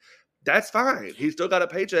project. That's fine. He still got a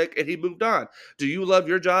paycheck and he moved on. Do you love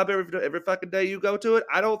your job every fucking day you go to it?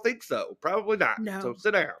 I don't think so. Probably not. No. So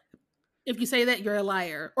sit down. If you say that, you're a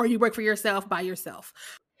liar, or you work for yourself by yourself.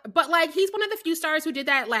 But like he's one of the few stars who did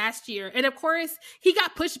that last year. And of course he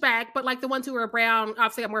got pushback, but like the ones who were brown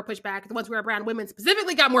obviously got more pushback. The ones who were brown women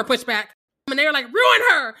specifically got more pushback. And they were like, ruin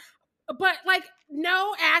her. But like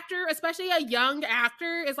no actor, especially a young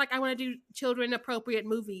actor, is like, I want to do children appropriate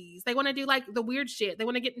movies. They want to do like the weird shit. They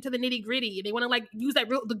want to get into the nitty gritty. They want to like use that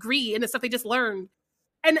real degree and the stuff they just learned.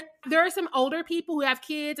 And there are some older people who have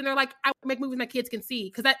kids and they're like, I make movies my kids can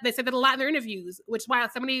see. Because they said that a lot in their interviews, which is why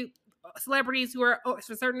so many celebrities who are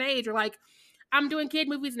a certain age are like, I'm doing kid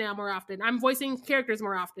movies now more often. I'm voicing characters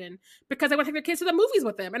more often because I want to take their kids to the movies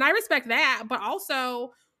with them. And I respect that. But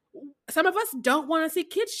also, some of us don't want to see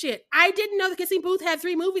kids shit. I didn't know the Kissing Booth had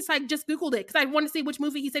 3 movies, so I just Googled it because I wanted to see which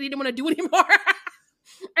movie he said he didn't want to do anymore.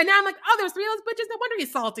 And now I'm like, oh, there's 3 of those bitches. No wonder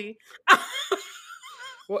he's salty.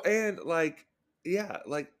 Well, and like, yeah,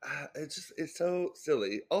 like it's so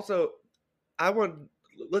silly. Also,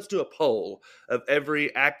 let's do a poll of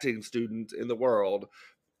every acting student in the world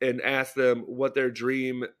and ask them what their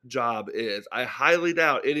dream job is. I highly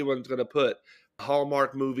doubt anyone's going to put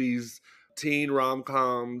Hallmark movies, teen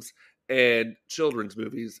rom-coms, and children's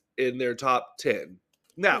movies in their top 10.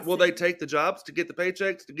 Now, will they take the jobs to get the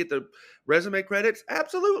paychecks, to get the resume credits?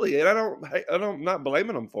 Absolutely. And I'm not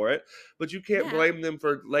blaming them for it, but you can't blame them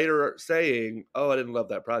for later saying, oh, I didn't love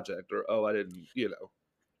that project, or, oh, I didn't,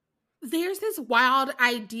 There's this wild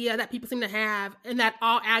idea that people seem to have, and that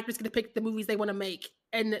all actors get to pick the movies they want to make.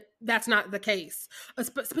 And that's not the case.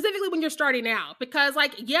 Specifically when you're starting out. Because,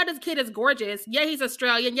 like, yeah, this kid is gorgeous. Yeah, he's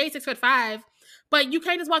Australian. Yeah, he's 6'5". But you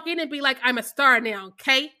can't just walk in and be like, I'm a star now,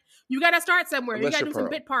 okay? You got to start somewhere. Unless you got to do some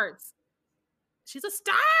bit parts. She's a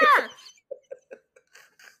star!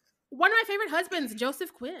 One of my favorite husbands,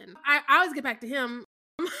 Joseph Quinn. I always get back to him.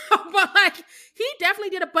 But like he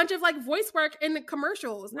definitely did a bunch of like voice work in the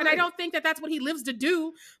commercials, right. And I don't think that that's what he lives to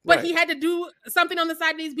do, but right. He had to do something on the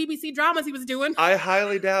side of these BBC dramas he was doing. I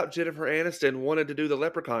highly doubt Jennifer Aniston wanted to do the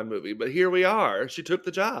Leprechaun movie, but here we are. She took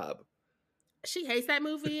the job. She hates that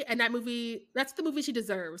movie, and that's the movie she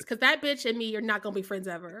deserves, because that bitch and me are not gonna be friends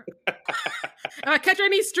ever. If I catch her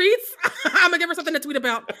in these streets, I'm gonna give her something to tweet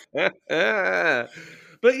about.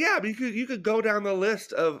 But yeah, you could go down the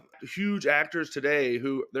list of huge actors today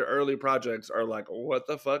who their early projects are like, what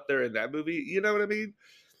the fuck? They're in that movie? You know what I mean?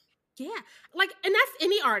 Yeah. Like, and that's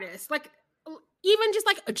any artist. Like, even just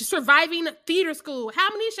like surviving theater school. How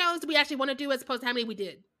many shows do we actually want to do as opposed to how many we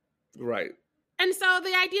did? Right. And so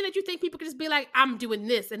the idea that you think people could just be like, I'm doing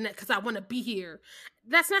this and that because I want to be here.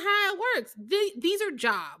 That's not how it works. These are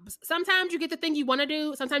jobs. Sometimes you get the thing you want to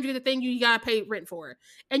do. Sometimes you get the thing you got to pay rent for.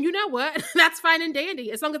 And you know what? That's fine and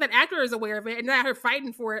dandy. As long as that actor is aware of it and not her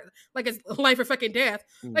fighting for it like it's life or fucking death.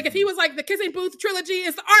 Mm-hmm. Like if he was like, the Kissing Booth trilogy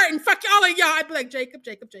is the art and fuck all of y'all, I'd be like, Jacob.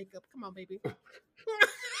 Come on, baby.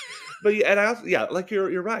 But yeah, and I also, yeah, like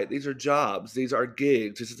you're right. These are jobs. These are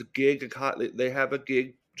gigs. This is a gig. They have a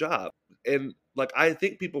gig job. And like, I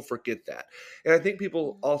think people forget that. And I think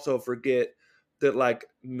people also forget that, like,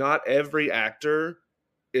 not every actor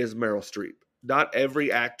is Meryl Streep. Not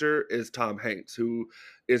every actor is Tom Hanks, who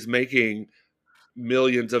is making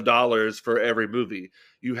millions of dollars for every movie.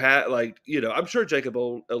 You had, like, I'm sure Jacob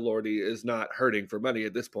Elordi is not hurting for money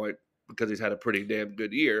at this point because he's had a pretty damn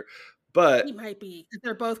good year. But He might be, because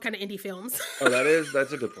they're both kind of indie films.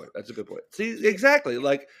 that's a good point. That's a good point. See, exactly.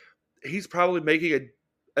 Like, he's probably making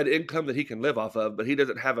an income that he can live off of, but he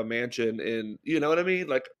doesn't have a mansion in, you know what I mean?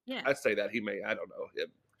 Like, Yeah. I say that he may, I don't know him.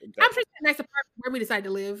 I'm sure it's a nice apartment where we decide to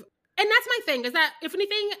live. And that's my thing, is that, if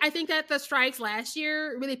anything, I think that the strikes last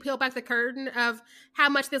year really peeled back the curtain of how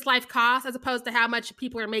much this life costs as opposed to how much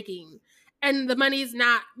people are making. And the money's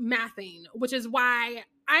not mathing, which is why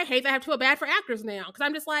I hate that I have to feel bad for actors now. Because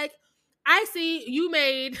I'm just like, I see you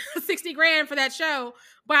made 60 grand for that show,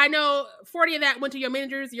 but I know 40 of that went to your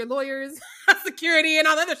managers, your lawyers, security, and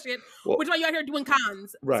all the other shit. Well, which is why you're out here doing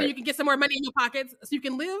cons. right. So you can get some more money in your pockets so you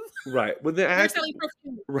can live. Right. When the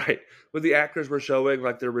actors were showing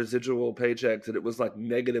like their residual paychecks and it was like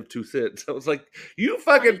 -2 cents. I was like, you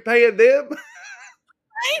fucking paying them?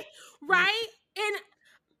 Right?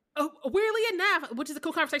 And weirdly enough, which is a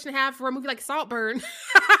cool conversation to have for a movie like Saltburn.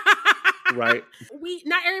 Right.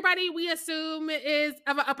 Not everybody we assume is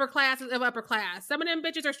of an upper class. Some of them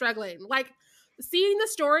bitches are struggling. Like, seeing the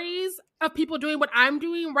stories of people doing what I'm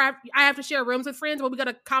doing, where I have to share rooms with friends when we go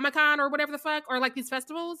to Comic-Con or whatever the fuck, or like these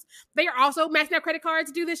festivals, they are also maxing out credit cards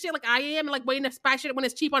to do this shit like I am, and like waiting to buy shit when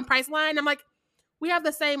it's cheap on Priceline. I'm like, we have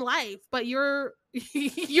the same life, but you're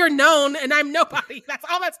known and I'm nobody. That's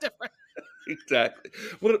all that's different. Exactly.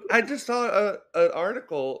 Well, I just saw an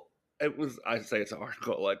article. I say it's an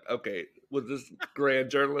article, like, okay, was this grand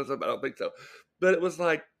journalism? I don't think so. But it was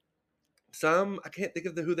like I can't think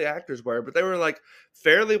of who the actors were, but they were like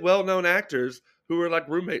fairly well-known actors who were like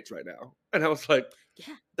roommates right now. And I was like,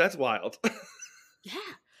 yeah, that's wild. Yeah.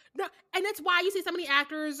 No, and that's why you see so many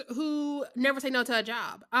actors who never say no to a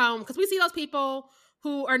job. Because we see those people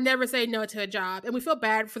who are never saying no to a job, and we feel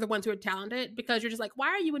bad for the ones who are talented, because you're just like, why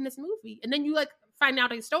are you in this movie? And then you like find out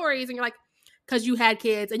these stories, and you're like, because you had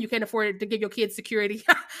kids and you can't afford to give your kids security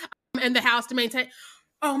and the house to maintain.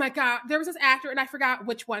 Oh my God. There was this actor, and I forgot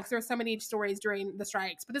which one, because there were so many stories during the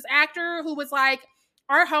strikes, but this actor who was like,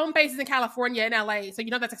 our home base is in California and LA, so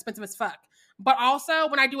that's expensive as fuck. But also,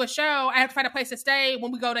 when I do a show, I have to find a place to stay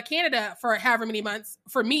when we go to Canada for however many months.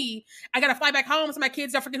 For me, I got to fly back home so my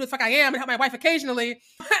kids don't forget who the fuck I am and help my wife occasionally.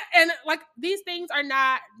 And like, these things are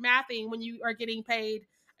not mathing when you are getting paid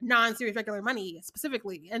non-serious regular money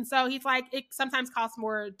specifically. And so he's like, it sometimes costs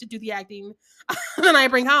more to do the acting than I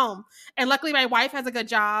bring home. And luckily my wife has a good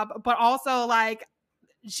job, but also like,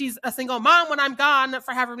 she's a single mom when I'm gone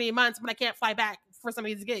for however many months when I can't fly back for some of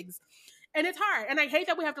these gigs. And it's hard. And I hate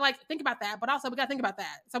that we have to like think about that, but also we got to think about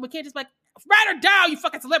that. So we can't just be like, ride or die, you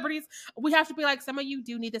fucking celebrities. We have to be like, some of you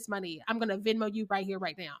do need this money. I'm going to Venmo you right here,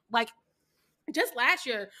 right now. Like, just last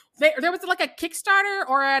year, there was like a Kickstarter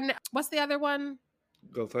or what's the other one?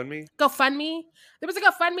 GoFundMe. There was a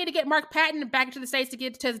GoFundMe to get Mark Patton back to the States to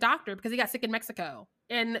get to his doctor because he got sick in Mexico.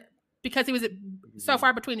 And because he was so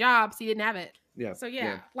far between jobs, he didn't have it. Yeah. So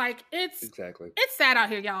yeah, like it's sad out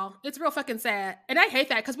here, y'all. It's real fucking sad. And I hate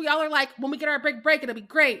that because we all are like, when we get our big break, it'll be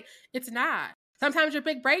great. It's not. Sometimes your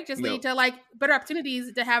big break just lead to like better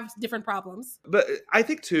opportunities to have different problems. But I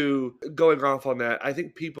think too, going off on that, I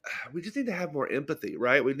think we just need to have more empathy,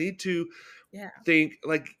 right? We need to think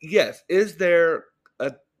like, yes, is there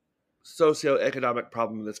a socioeconomic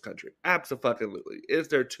problem in this country? Absolutely. Is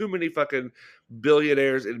there too many fucking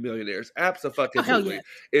billionaires and millionaires? Absolutely. Yes.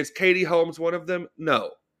 Is Katie Holmes one of them? No.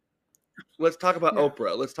 Let's talk about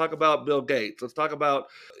Oprah. Let's talk about Bill Gates. Let's talk about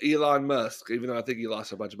Elon Musk, even though I think he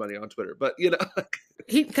lost a bunch of money on Twitter. But,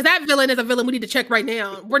 because that villain is a villain we need to check right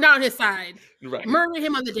now. We're not on his side. Right. Murder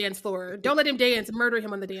him on the dance floor. Don't let him dance. Murder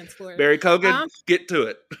him on the dance floor. Barry Kogan, get to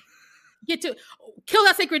it. Kill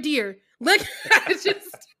that sacred deer. Look, it's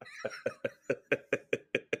just...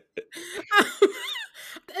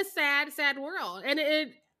 a sad world. And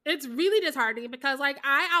it's really disheartening because like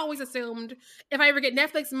I always assumed if I ever get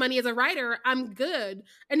Netflix money as a writer, I'm good.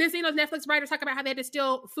 And then seeing those Netflix writers talk about how they had to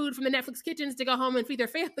steal food from the Netflix kitchens to go home and feed their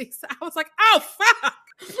families, I was like, oh fuck.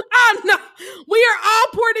 Oh no, we are all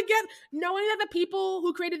poor together. Knowing that the people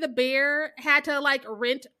who created The Bear had to like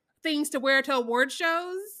rent things to wear to award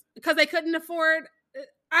shows because they couldn't afford,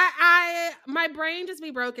 my brain just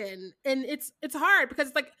be broken. And it's hard because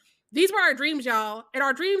it's like, these were our dreams, y'all. And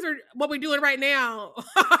our dreams are what we're doing right now,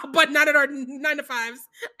 but not at our 9-to-5s.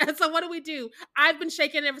 And so what do? I've been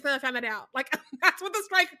shaking ever since I found that out. Like, that's what the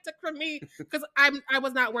strike took from me because I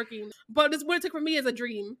was not working. But what it took from me is a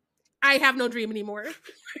dream. I have no dream anymore.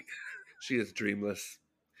 She is dreamless.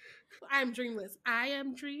 I'm dreamless. I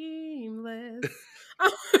am dreamless.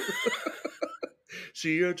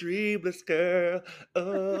 She a dreamless girl.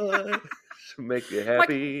 Oh, she'll make you Like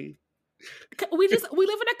happy. we live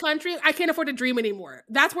in a country I can't afford to dream anymore.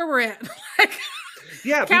 That's where we're at. Like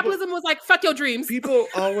Yeah, capitalism was like fuck your dreams. people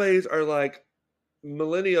always are like,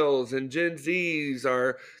 millennials and Gen Zs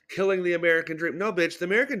are killing the American dream. No, bitch, the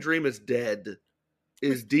American dream is dead.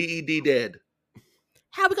 Is DED dead?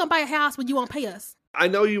 How we gonna buy a house when you won't pay us? I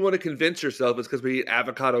know you want to convince yourself it's because we eat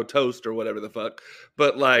avocado toast or whatever the fuck,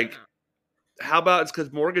 but like, how about it's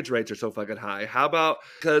because mortgage rates are so fucking high? How about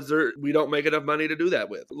because we don't make enough money to do that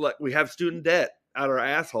with? Like, we have student debt out our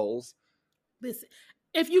assholes. Listen,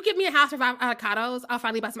 if you give me a house with avocados, I'll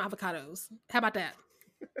finally buy some avocados. How about that?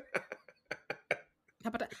 How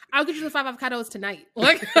about that? I'll get you the 5 avocados tonight.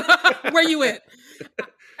 Like, where you at?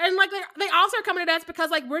 And like they also are coming at us because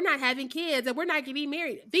like we're not having kids and we're not getting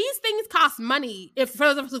married. These things cost money. If for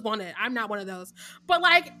those of us who want it, I'm not one of those. But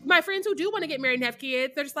like my friends who do want to get married and have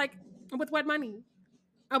kids, they're just like, with what money?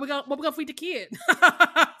 What we gonna feed the kid?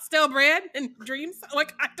 Stale bread and dreams?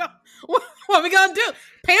 Like I don't. What are we gonna do?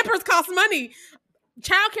 Pampers cost money.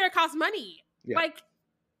 Childcare costs money. Yeah. Like,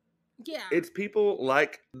 yeah. It's people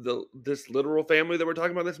like this literal family that we're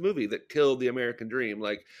talking about in this movie that killed the American dream.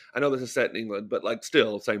 Like, I know this is set in England, but like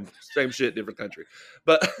still same shit, different country.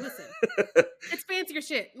 But listen, it's fancier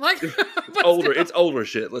shit. Like it's older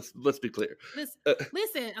shit. Let's be clear.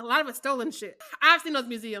 Listen, a lot of it's stolen shit. I've seen those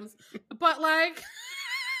museums. But like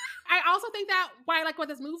I also think that why I like what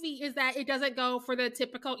this movie is that it doesn't go for the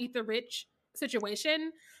typical eat the rich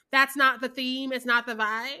situation. That's not the theme, it's not the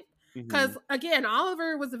vibe. Because again,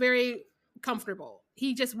 Oliver was very comfortable.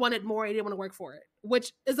 He just wanted more. He didn't want to work for it,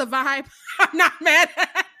 which is a vibe I'm not mad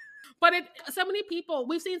at. But so many people,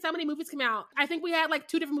 we've seen so many movies come out. I think we had like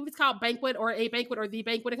 2 different movies called Banquet or A Banquet or The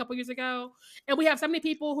Banquet a couple years ago. And we have so many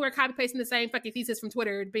people who are copy pasting the same fucking thesis from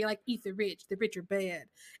Twitter and being like, eat the rich are bad.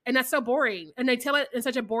 And that's so boring. And they tell it in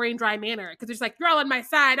such a boring, dry manner. Because they're just like, you're all on my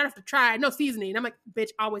side. I don't have to try. No seasoning. And I'm like,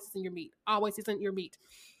 bitch, always season your meat. Always season your meat.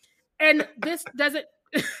 And this doesn't...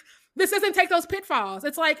 This doesn't take those pitfalls.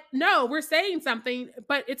 It's like, no, we're saying something,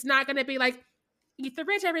 but it's not going to be like, eat the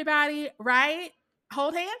rich, everybody, right?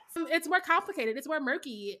 Hold hands. It's more complicated. It's more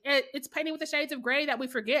murky. It's painted with the shades of gray that we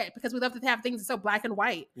forget because we love to have things so black and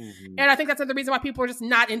white. And I think that's the reason why people are just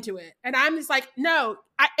not into it. And I'm just like, no,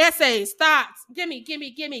 essays, thoughts, give me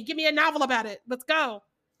a novel about it. Let's go.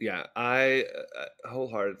 Yeah, I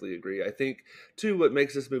wholeheartedly agree. I think, too, what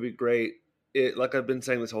makes this movie great, like I've been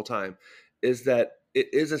saying this whole time, is that it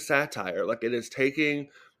is a satire. Like, it is taking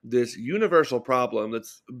this universal problem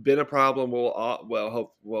that's been a problem who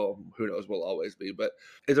knows, will always be, but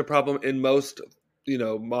is a problem in most,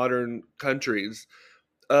 modern countries,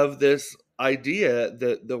 of this idea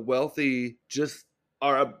that the wealthy just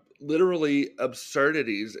are literally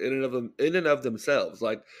absurdities in and of themselves.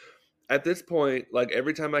 Like, at this point, like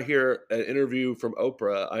every time I hear an interview from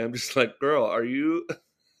Oprah, I am just like, girl, are you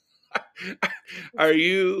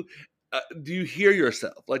do you hear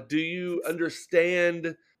yourself? Like, do you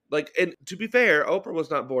understand? Like, and to be fair, Oprah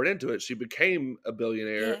was not born into it. She became a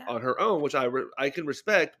billionaire on her own, which I can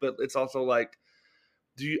respect. But it's also like,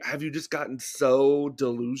 have you just gotten so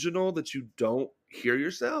delusional that you don't hear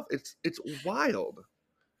yourself? It's wild.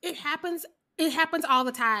 It happens all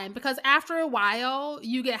the time because after a while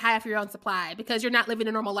you get high off your own supply because you're not living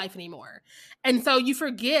a normal life anymore. And so you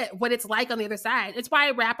forget what it's like on the other side. It's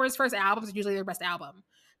why rappers' first albums are usually their best album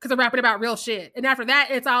because they're rapping about real shit. And after that,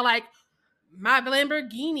 it's all like, my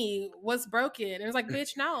Lamborghini was broken. And it's like,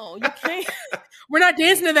 bitch, no, you can't. We're not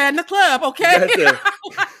dancing to that in the club, okay?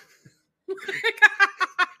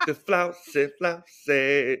 The flousy.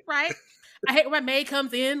 Right? I hate when my maid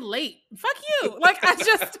comes in late. Fuck you. Like,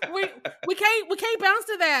 we can't bounce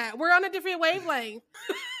to that. We're on a different wavelength.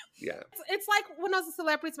 Yeah. It's like when those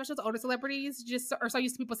celebrities, especially those older celebrities, just are so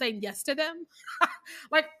used to people saying yes to them.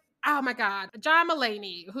 Like, oh my God. John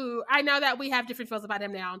Mulaney, who I know that we have different feels about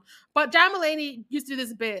him now, but John Mulaney used to do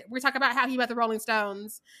this bit. We talk about how he met the Rolling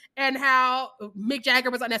Stones and how Mick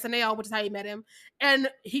Jagger was on SNL, which is how he met him. And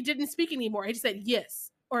he didn't speak anymore. He just said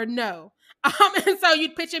yes or no. And so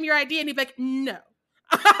you'd pitch him your idea and he'd be like, no.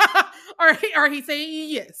 or he'd say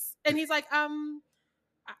yes. And he's like,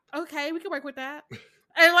 okay, we can work with that.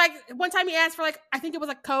 And like one time he asked for like, I think it was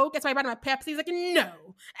a Coke. That's why I brought him a Pepsi. He's like, no.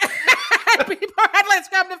 And people had like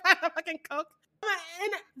scrub to find a fucking Coke.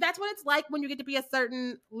 And that's what it's like when you get to be a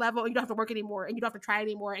certain level and you don't have to work anymore and you don't have to try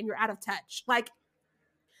anymore and you're out of touch. Like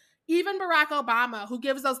even Barack Obama, who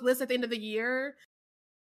gives those lists at the end of the year,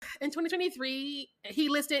 in 2023, he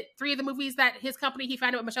listed 3 of the movies that his company he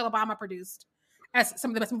founded with Michelle Obama produced as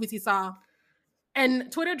some of the best movies he saw.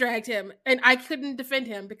 and Twitter dragged him, and I couldn't defend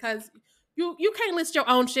him because you can't list your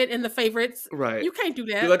own shit in the favorites. Right. You can't do I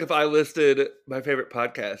feel that. like if I listed my favorite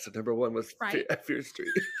podcast, and number one was Right. Fear Street.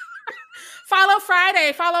 Follow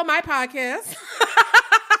Friday. Follow my podcast.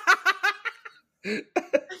 You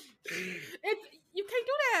can't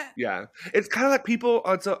do that. Yeah. It's kind of like people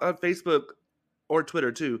on Facebook or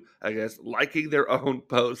Twitter too, I guess, liking their own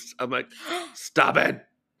posts. I'm like, stop it.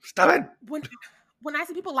 Stop it. When I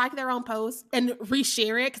see people like their own posts and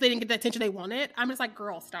reshare it because they didn't get the attention they wanted, I'm just like,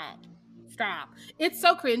 girl, stop. It's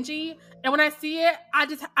so cringy. And when I see it,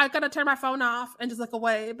 I gotta turn my phone off and just look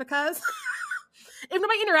away because if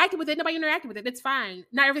nobody interacted with it, it's fine.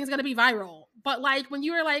 Not everything's gonna be viral. But like when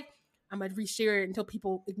you were like, I'm gonna reshare it until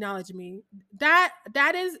people acknowledge me. That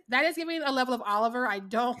is giving a level of Oliver I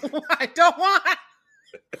don't want.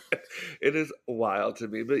 It is wild to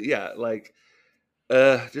me. But yeah, like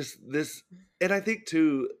just this, and I think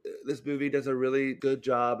too, this movie does a really good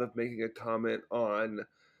job of making a comment on,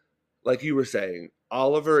 like you were saying,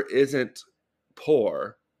 Oliver isn't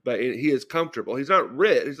poor, but he is comfortable. He's not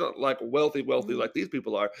rich. He's not like wealthy like these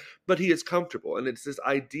people are, but he is comfortable. And it's this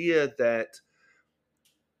idea that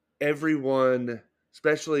everyone,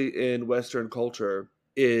 especially in Western culture,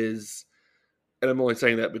 is, and I'm only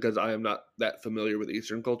saying that because I am not that familiar with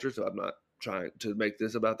Eastern culture, so I'm not trying to make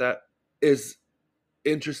this about that, is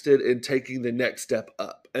interested in taking the next step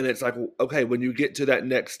up. And it's like, okay, when you get to that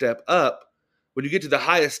next step up, when you get to the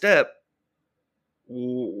highest step,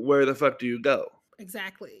 where the fuck do you go?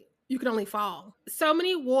 Exactly. You can only fall. So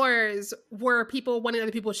many wars were people wanting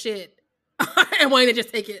other people's shit and wanting to just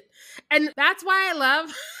take it. And that's why I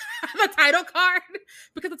love the title card,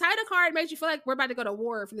 because the title card makes you feel like we're about to go to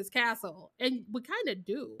war for this castle. And we kind of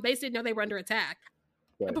do. They didn't know they were under attack.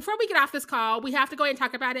 Right. Before we get off this call, we have to go ahead and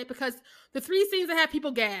talk about it because the 3 scenes that have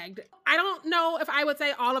people gagged, I don't know if I would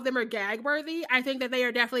say all of them are gag worthy. I think that they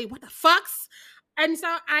are definitely what the fucks. And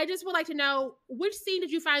so I just would like to know, which scene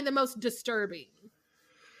did you find the most disturbing?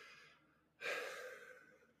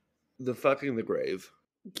 The fucking the grave.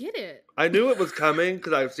 Get it. I knew it was coming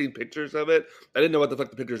because I've seen pictures of it. I didn't know what the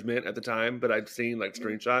fuck the pictures meant at the time, but I'd seen like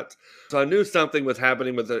screenshots. So I knew something was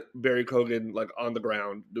happening with Barry Keoghan like on the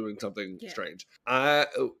ground doing something strange. Yeah,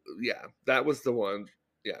 that was the one.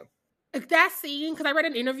 Yeah. That scene, because I read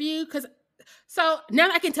an interview, so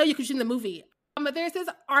now I can tell you because you're in the movie. There's this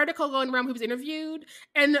article going around who was interviewed,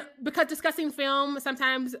 and because discussing film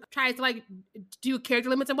sometimes tries to like do character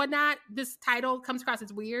limits and whatnot, this title comes across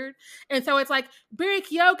as weird. And so it's like, Barry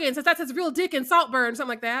Keoghan says that's his real dick in Saltburn, something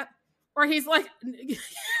like that. Or he's like,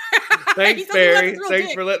 thanks, Barry.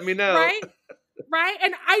 Thanks for letting me know. Right?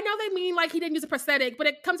 And I know they mean like he didn't use a prosthetic, but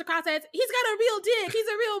it comes across as he's got a real dick. He's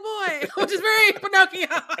a real boy, which is very Pinocchio.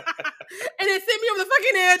 And it sent me over the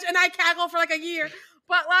fucking edge, and I cackled for like a year.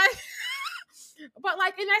 But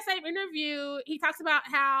like in that same interview, he talks about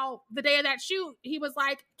how the day of that shoot, he was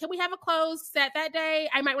like, can we have a closed set that day?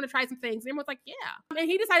 I might want to try some things. And everyone's like, yeah. And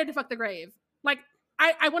he decided to fuck the grave. Like,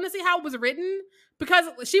 I want to see how it was written, because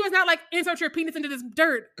she was not like, insert your penis into this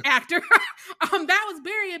dirt, actor. That was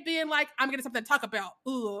Barry being like, I'm getting something to talk about.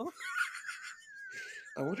 Ooh.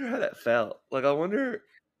 I wonder how that felt. Like, I wonder,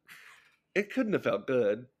 it couldn't have felt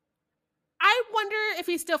good. I wonder if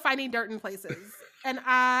he's still finding dirt in places. And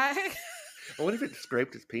I wonder if it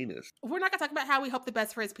scraped his penis. We're not going to talk about how we hope the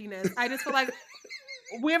best for his penis. I just feel like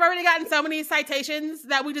we've already gotten so many citations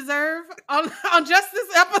that we deserve on just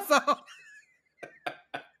this episode.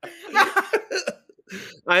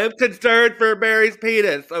 I am concerned for Barry's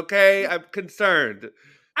penis, okay? I'm concerned.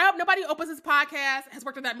 I hope nobody who opens this podcast has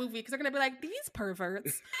worked on that movie, because they're going to be like, these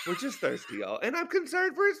perverts. We're just thirsty, y'all. And I'm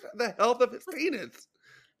concerned for the health of his penis.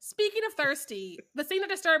 Speaking of thirsty, the scene that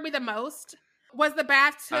disturbed me the most was the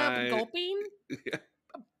bathtub gulping. Yeah.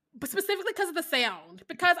 But specifically because of the sound.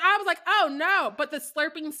 Because I was like, oh no, but the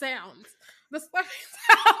slurping sounds. The slurping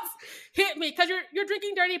sounds hit me, because you're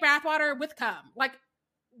drinking dirty bathwater with cum. Like,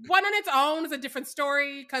 one on its own is a different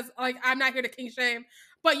story, because like I'm not here to king shame.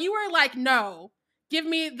 But you were like, no, give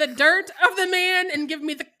me the dirt of the man and give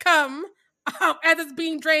me the cum as it's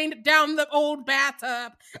being drained down the old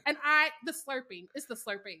bathtub. And the slurping. It's the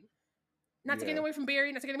slurping. Not to get away from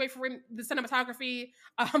Barry, not to get away from the cinematography,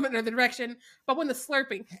 or the direction, but when the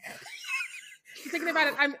slurping. Thinking about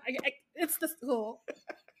it, it's the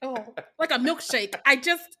like a milkshake.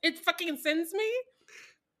 It fucking sends me.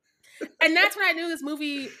 And that's when I knew this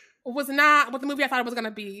movie was not what the movie I thought it was gonna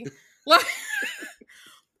be. Like,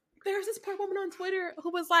 there's this poor woman on Twitter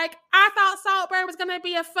who was like, I thought Saltburn was gonna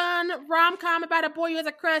be a fun rom-com about a boy who has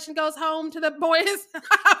a crush and goes home to the boy's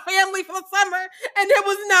family for the summer, and it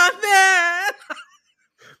was not that.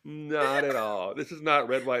 Not at all. This is not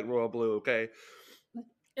Red, White, Royal Blue, okay?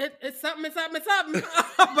 It's something, it's something, it's something,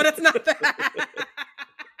 but it's not that.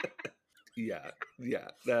 Yeah.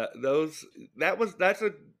 That's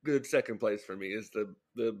a good second place for me, is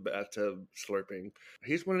the bathtub slurping.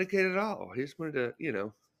 He's wanted to get it all. He's wanted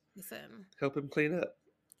to, Listen, help him clean up.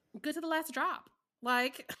 good to the last drop.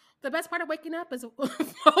 Like, the best part of waking up is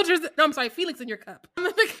Folgers. No, I'm sorry, Felix in your cup.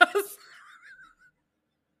 Because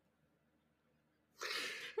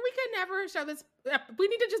we could never show this. We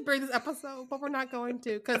need to just bring this episode, but we're not going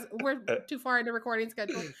to because we're too far into recording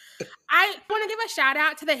schedule. I want to give a shout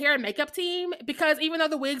out to the hair and makeup team because even though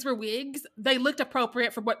the wigs were wigs, they looked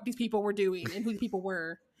appropriate for what these people were doing and who the people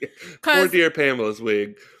were. Poor dear Pamela's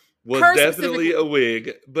wig was definitely a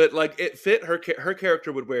wig, but like it fit her. Her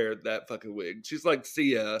character would wear that fucking wig. She's like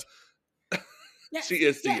Sia. Yes, she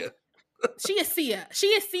is Sia. Yes. She is Sia. She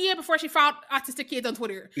is Sia before she followed autistic kids on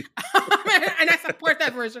Twitter. And I support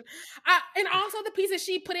that version. And also the pieces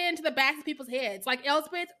she put into the backs of people's heads. Like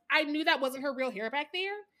Elspeth, I knew that wasn't her real hair back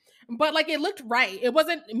there. But like it looked right. It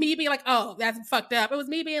wasn't me being like, oh, that's fucked up. It was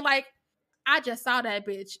me being like, I just saw that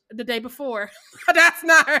bitch the day before. That's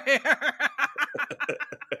not her hair.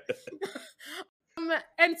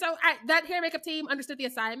 And so that hair makeup team understood the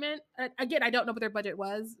assignment. Again, I don't know what their budget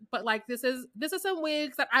was, but like this is some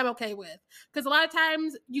wigs that I'm okay with, because a lot of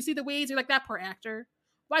times you see the wigs, you're like, that poor actor,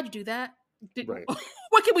 why'd you do that? Right.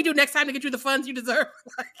 What can we do next time to get you the funds you deserve?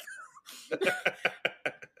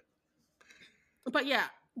 But yeah,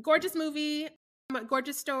 gorgeous movie,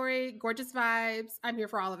 gorgeous story, gorgeous vibes. I'm here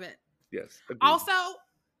for all of it. Yes. Agreed. Also,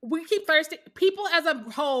 we keep thirsting. People as a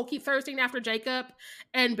whole keep thirsting after Jacob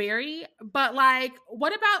and Barry. But like,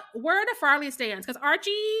 what about where the Farley stands? Because Archie,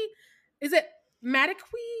 is it Madawi?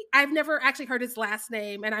 I've never actually heard his last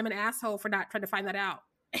name, and I'm an asshole for not trying to find that out.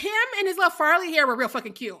 Him and his little Farley hair were real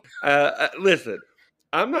fucking cute. Listen,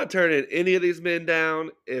 I'm not turning any of these men down.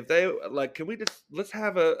 If they like, can we just let's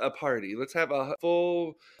have a party? Let's have a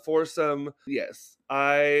full foursome. Yes,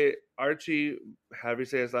 Archie, however you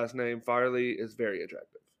say his last name, Farley is very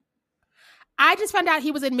attractive. I just found out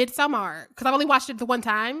he was in Midsommar because I've only watched it the one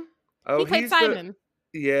time. Oh, he played Simon.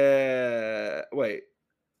 Yeah. Wait.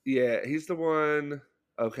 Yeah, he's the one.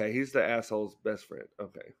 Okay, he's the asshole's best friend.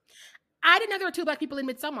 Okay. I didn't know there were two black people in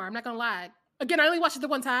Midsommar. I'm not gonna lie. Again, I only watched it the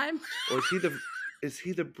one time. Or is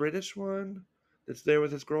he the British one that's there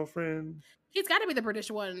with his girlfriend? He's got to be the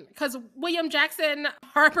British one because William Jackson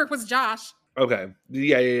Harper was Josh. Okay.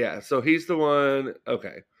 Yeah. So he's the one.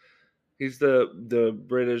 Okay. He's the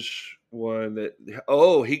British one that.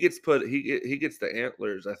 Oh, he gets he gets the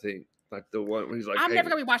antlers. I think like the one where he's like. I'm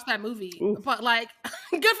never gonna watch that movie, but like,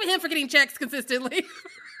 good for him for getting checks consistently.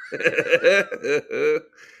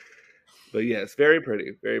 But yes, very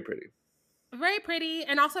pretty, very pretty. Very pretty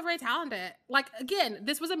and also very talented. Like, again,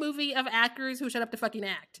 this was a movie of actors who showed up to fucking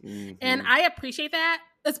act. Mm-hmm. And I appreciate that,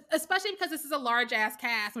 especially because this is a large-ass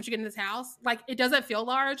cast once you get in this house. Like, it doesn't feel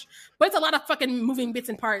large, but it's a lot of fucking moving bits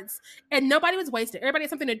and parts. And nobody was wasted. Everybody had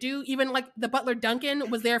something to do. Even, like, the butler Duncan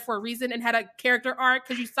was there for a reason and had a character arc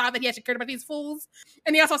because you saw that he actually cared about these fools.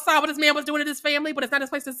 And he also saw what this man was doing to his family, but it's not his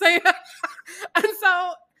place to say it. And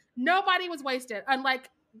so, nobody was wasted, unlike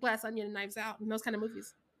Glass Onion and Knives Out and those kind of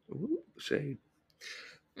movies. Ooh, shade.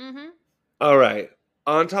 Mm-hmm. All right.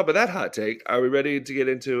 On top of that hot take, are we ready to get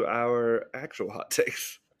into our actual hot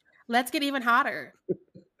takes? Let's get even hotter.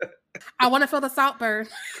 I want to feel the Saltburn.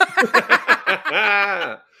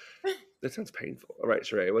 That sounds painful. All right,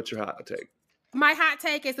 Sheree, what's your hot take? My hot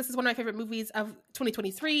take is this is one of my favorite movies of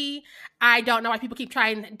 2023. I don't know why people keep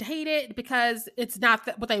trying to hate it because it's not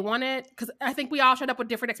what they wanted. Because I think we all showed up with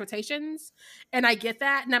different expectations. And I get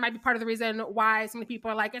that. And that might be part of the reason why so many people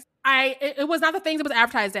are like, it was not the things it was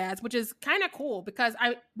advertised as, which is kind of cool because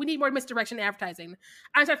we need more misdirection advertising.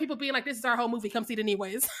 I'm tired of people being like, this is our whole movie. Come see it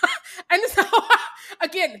anyways. And so,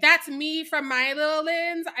 again, that's me from my little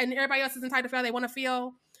lens. And everybody else is entitled to feel how they want to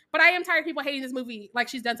feel. But I am tired of people hating this movie like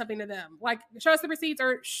she's done something to them. Like, show us the receipts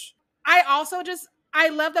or shh. I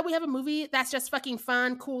love that we have a movie that's just fucking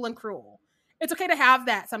fun, cool, and cruel. It's okay to have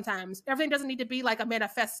that sometimes. Everything doesn't need to be like a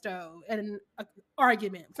manifesto and an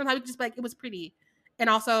argument. Sometimes it's just like, it was pretty. And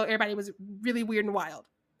also, everybody was really weird and wild.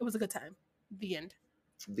 It was a good time. The end.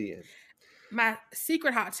 The end. My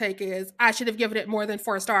secret hot take is I should have given it more than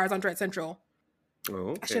 4 stars on Dread Central. Oh,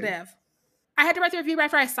 okay. I should have. I had to write the review right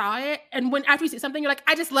after I saw it. And when after you see something, you're like,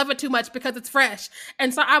 I just love it too much because it's fresh.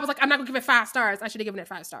 And so I was like, I'm not going to give it 5 stars. I should have given it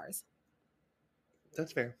 5 stars.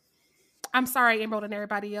 That's fair. I'm sorry, Emerald and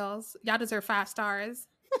everybody else. Y'all deserve 5 stars.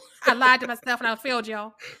 I lied to myself and I failed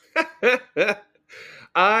y'all.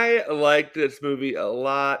 I liked this movie a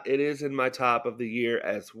lot. It is in my top of the year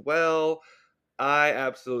as well. I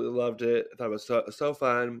absolutely loved it. I thought it was so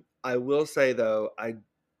fun. I will say, though, I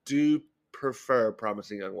do prefer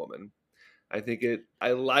Promising Young Woman.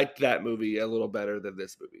 I liked that movie a little better than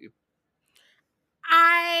this movie.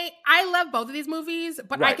 I love both of these movies,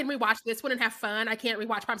 but I Right. can rewatch this one and have fun. I can't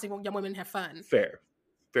rewatch Promising Young Women and have fun. Fair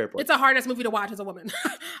point. It's a hardest movie to watch as a woman.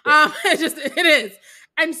 It is.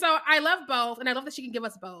 And so I love both, and I love that she can give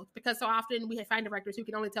us both, because so often we find directors who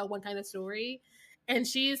can only tell one kind of story, and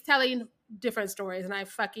she's telling different stories, and I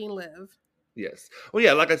fucking live. Yes. Well,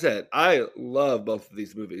 yeah, like I said, I love both of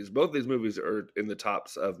these movies. Both of these movies are in the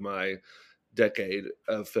tops of my decade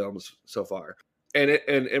of films so far. And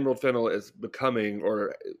Emerald Fennell is becoming,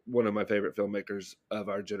 or one of my favorite filmmakers of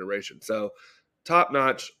our generation. So top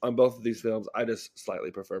notch on both of these films. I just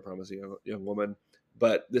slightly prefer Promising Young Woman.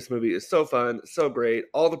 But this movie is so fun, so great.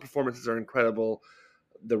 All the performances are incredible.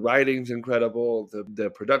 The writing's incredible. The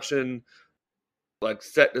production, like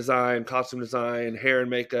set design, costume design, hair and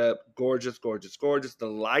makeup, gorgeous, gorgeous, gorgeous. The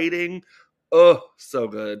lighting, oh, so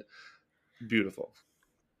good. Beautiful.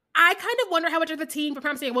 I kind of wonder how much of the team for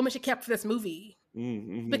Promising Young Woman she kept for this movie.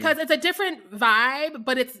 Mm-hmm. Because it's a different vibe,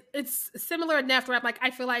 but it's similar enough where I'm like,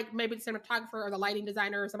 I feel like maybe the cinematographer or the lighting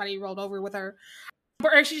designer or somebody rolled over with her.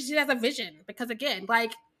 Or she has a vision. Because again,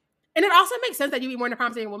 like, and it also makes sense that you be more into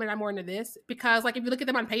Promising Young Woman and I'm more into this. Because like if you look at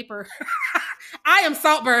them on paper, I am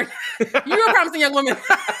Saltburn. You're a Promising Young Woman.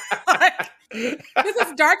 Like, this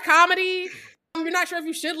is dark comedy. You're not sure if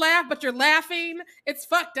you should laugh, but you're laughing. It's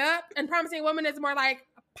fucked up. And Promising Young Woman is more like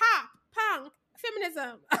pop, punk,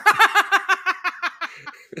 feminism.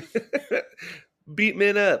 Beat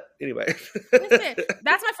men up. Anyway. Listen,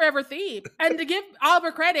 that's my forever theme. And to give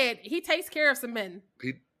Oliver credit, he takes care of some men.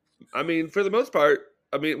 For the most part,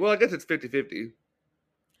 I guess it's 50-50.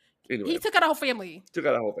 Anyway. He took out a whole family.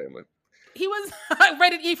 He was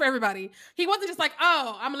rated E for everybody. He wasn't just like,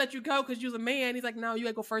 oh, I'm going to let you go because you're a man. He's like, no, you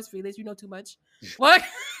got to go first, Felix. You know too much. What?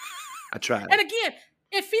 I tried. And again,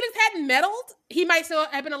 if Felix hadn't meddled, he might still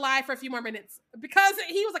have been alive for a few more minutes. Because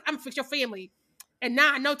he was like, I'm going to fix your family. And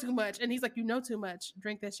now I know too much. And he's like, you know too much.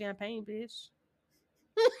 Drink that champagne, bitch.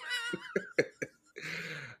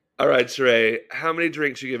 All right, Sheree. How many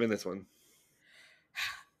drinks you giving this one?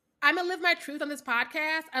 I'm going to live my truth on this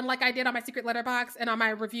podcast, unlike I did on my secret letterbox and on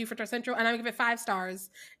my review for Tar Central, and I'm going to give it 5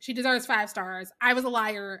 stars. She deserves 5 stars. I was a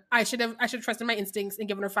liar. I should have trusted my instincts and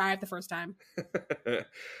given her 5 the first time.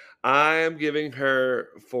 I am giving her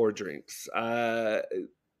 4 drinks. I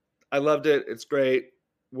loved it. It's great.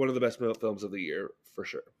 One of the best films of the year, for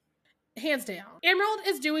sure. Hands down. Emerald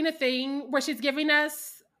is doing a thing where she's giving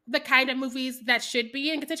us the kind of movies that should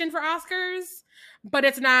be in contention for Oscars, but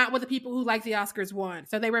it's not what the people who like the Oscars want.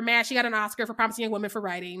 So they were mad she got an Oscar for Promising Young Woman for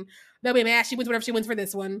writing. They'll be mad she wins whatever she wins for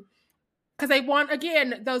this one. Because they want,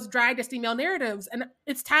 again, those dry, dusty male narratives. And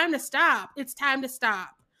it's time to stop. It's time to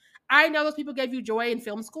stop. I know those people gave you joy in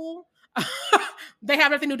film school. They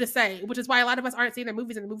have nothing new to say, which is why a lot of us aren't seeing their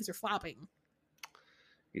movies and the movies are flopping.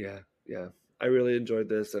 Yeah. I really enjoyed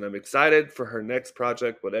this, and I'm excited for her next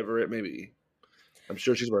project, whatever it may be. I'm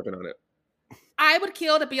sure she's working on it. I would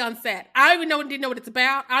kill to be on set. I didn't know what it's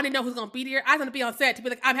about. I didn't know who's going to be there. I was going to be on set to be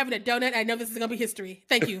like, I'm having a donut. And I know this is going to be history.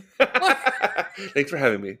 Thank you. Thanks for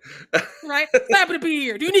having me. Right? It's happy to be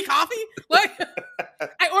here. Do you need coffee? What?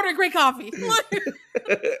 I ordered great coffee.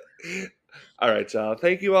 All right, y'all.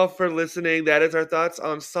 Thank you all for listening. That is our thoughts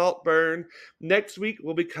on Saltburn. Next week,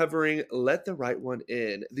 we'll be covering Let the Right One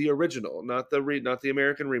In, the original, not the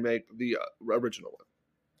American remake, the original one.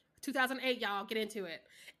 2008, y'all. Get into it.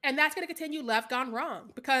 And that's going to continue Love Gone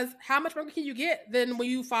Wrong, because how much longer can you get than when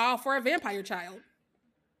you fall for a vampire child?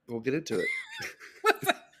 We'll get into it.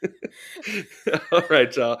 All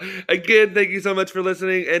right, y'all. Again, thank you so much for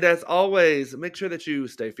listening. And as always, make sure that you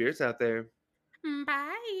stay fierce out there.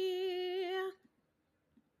 Bye.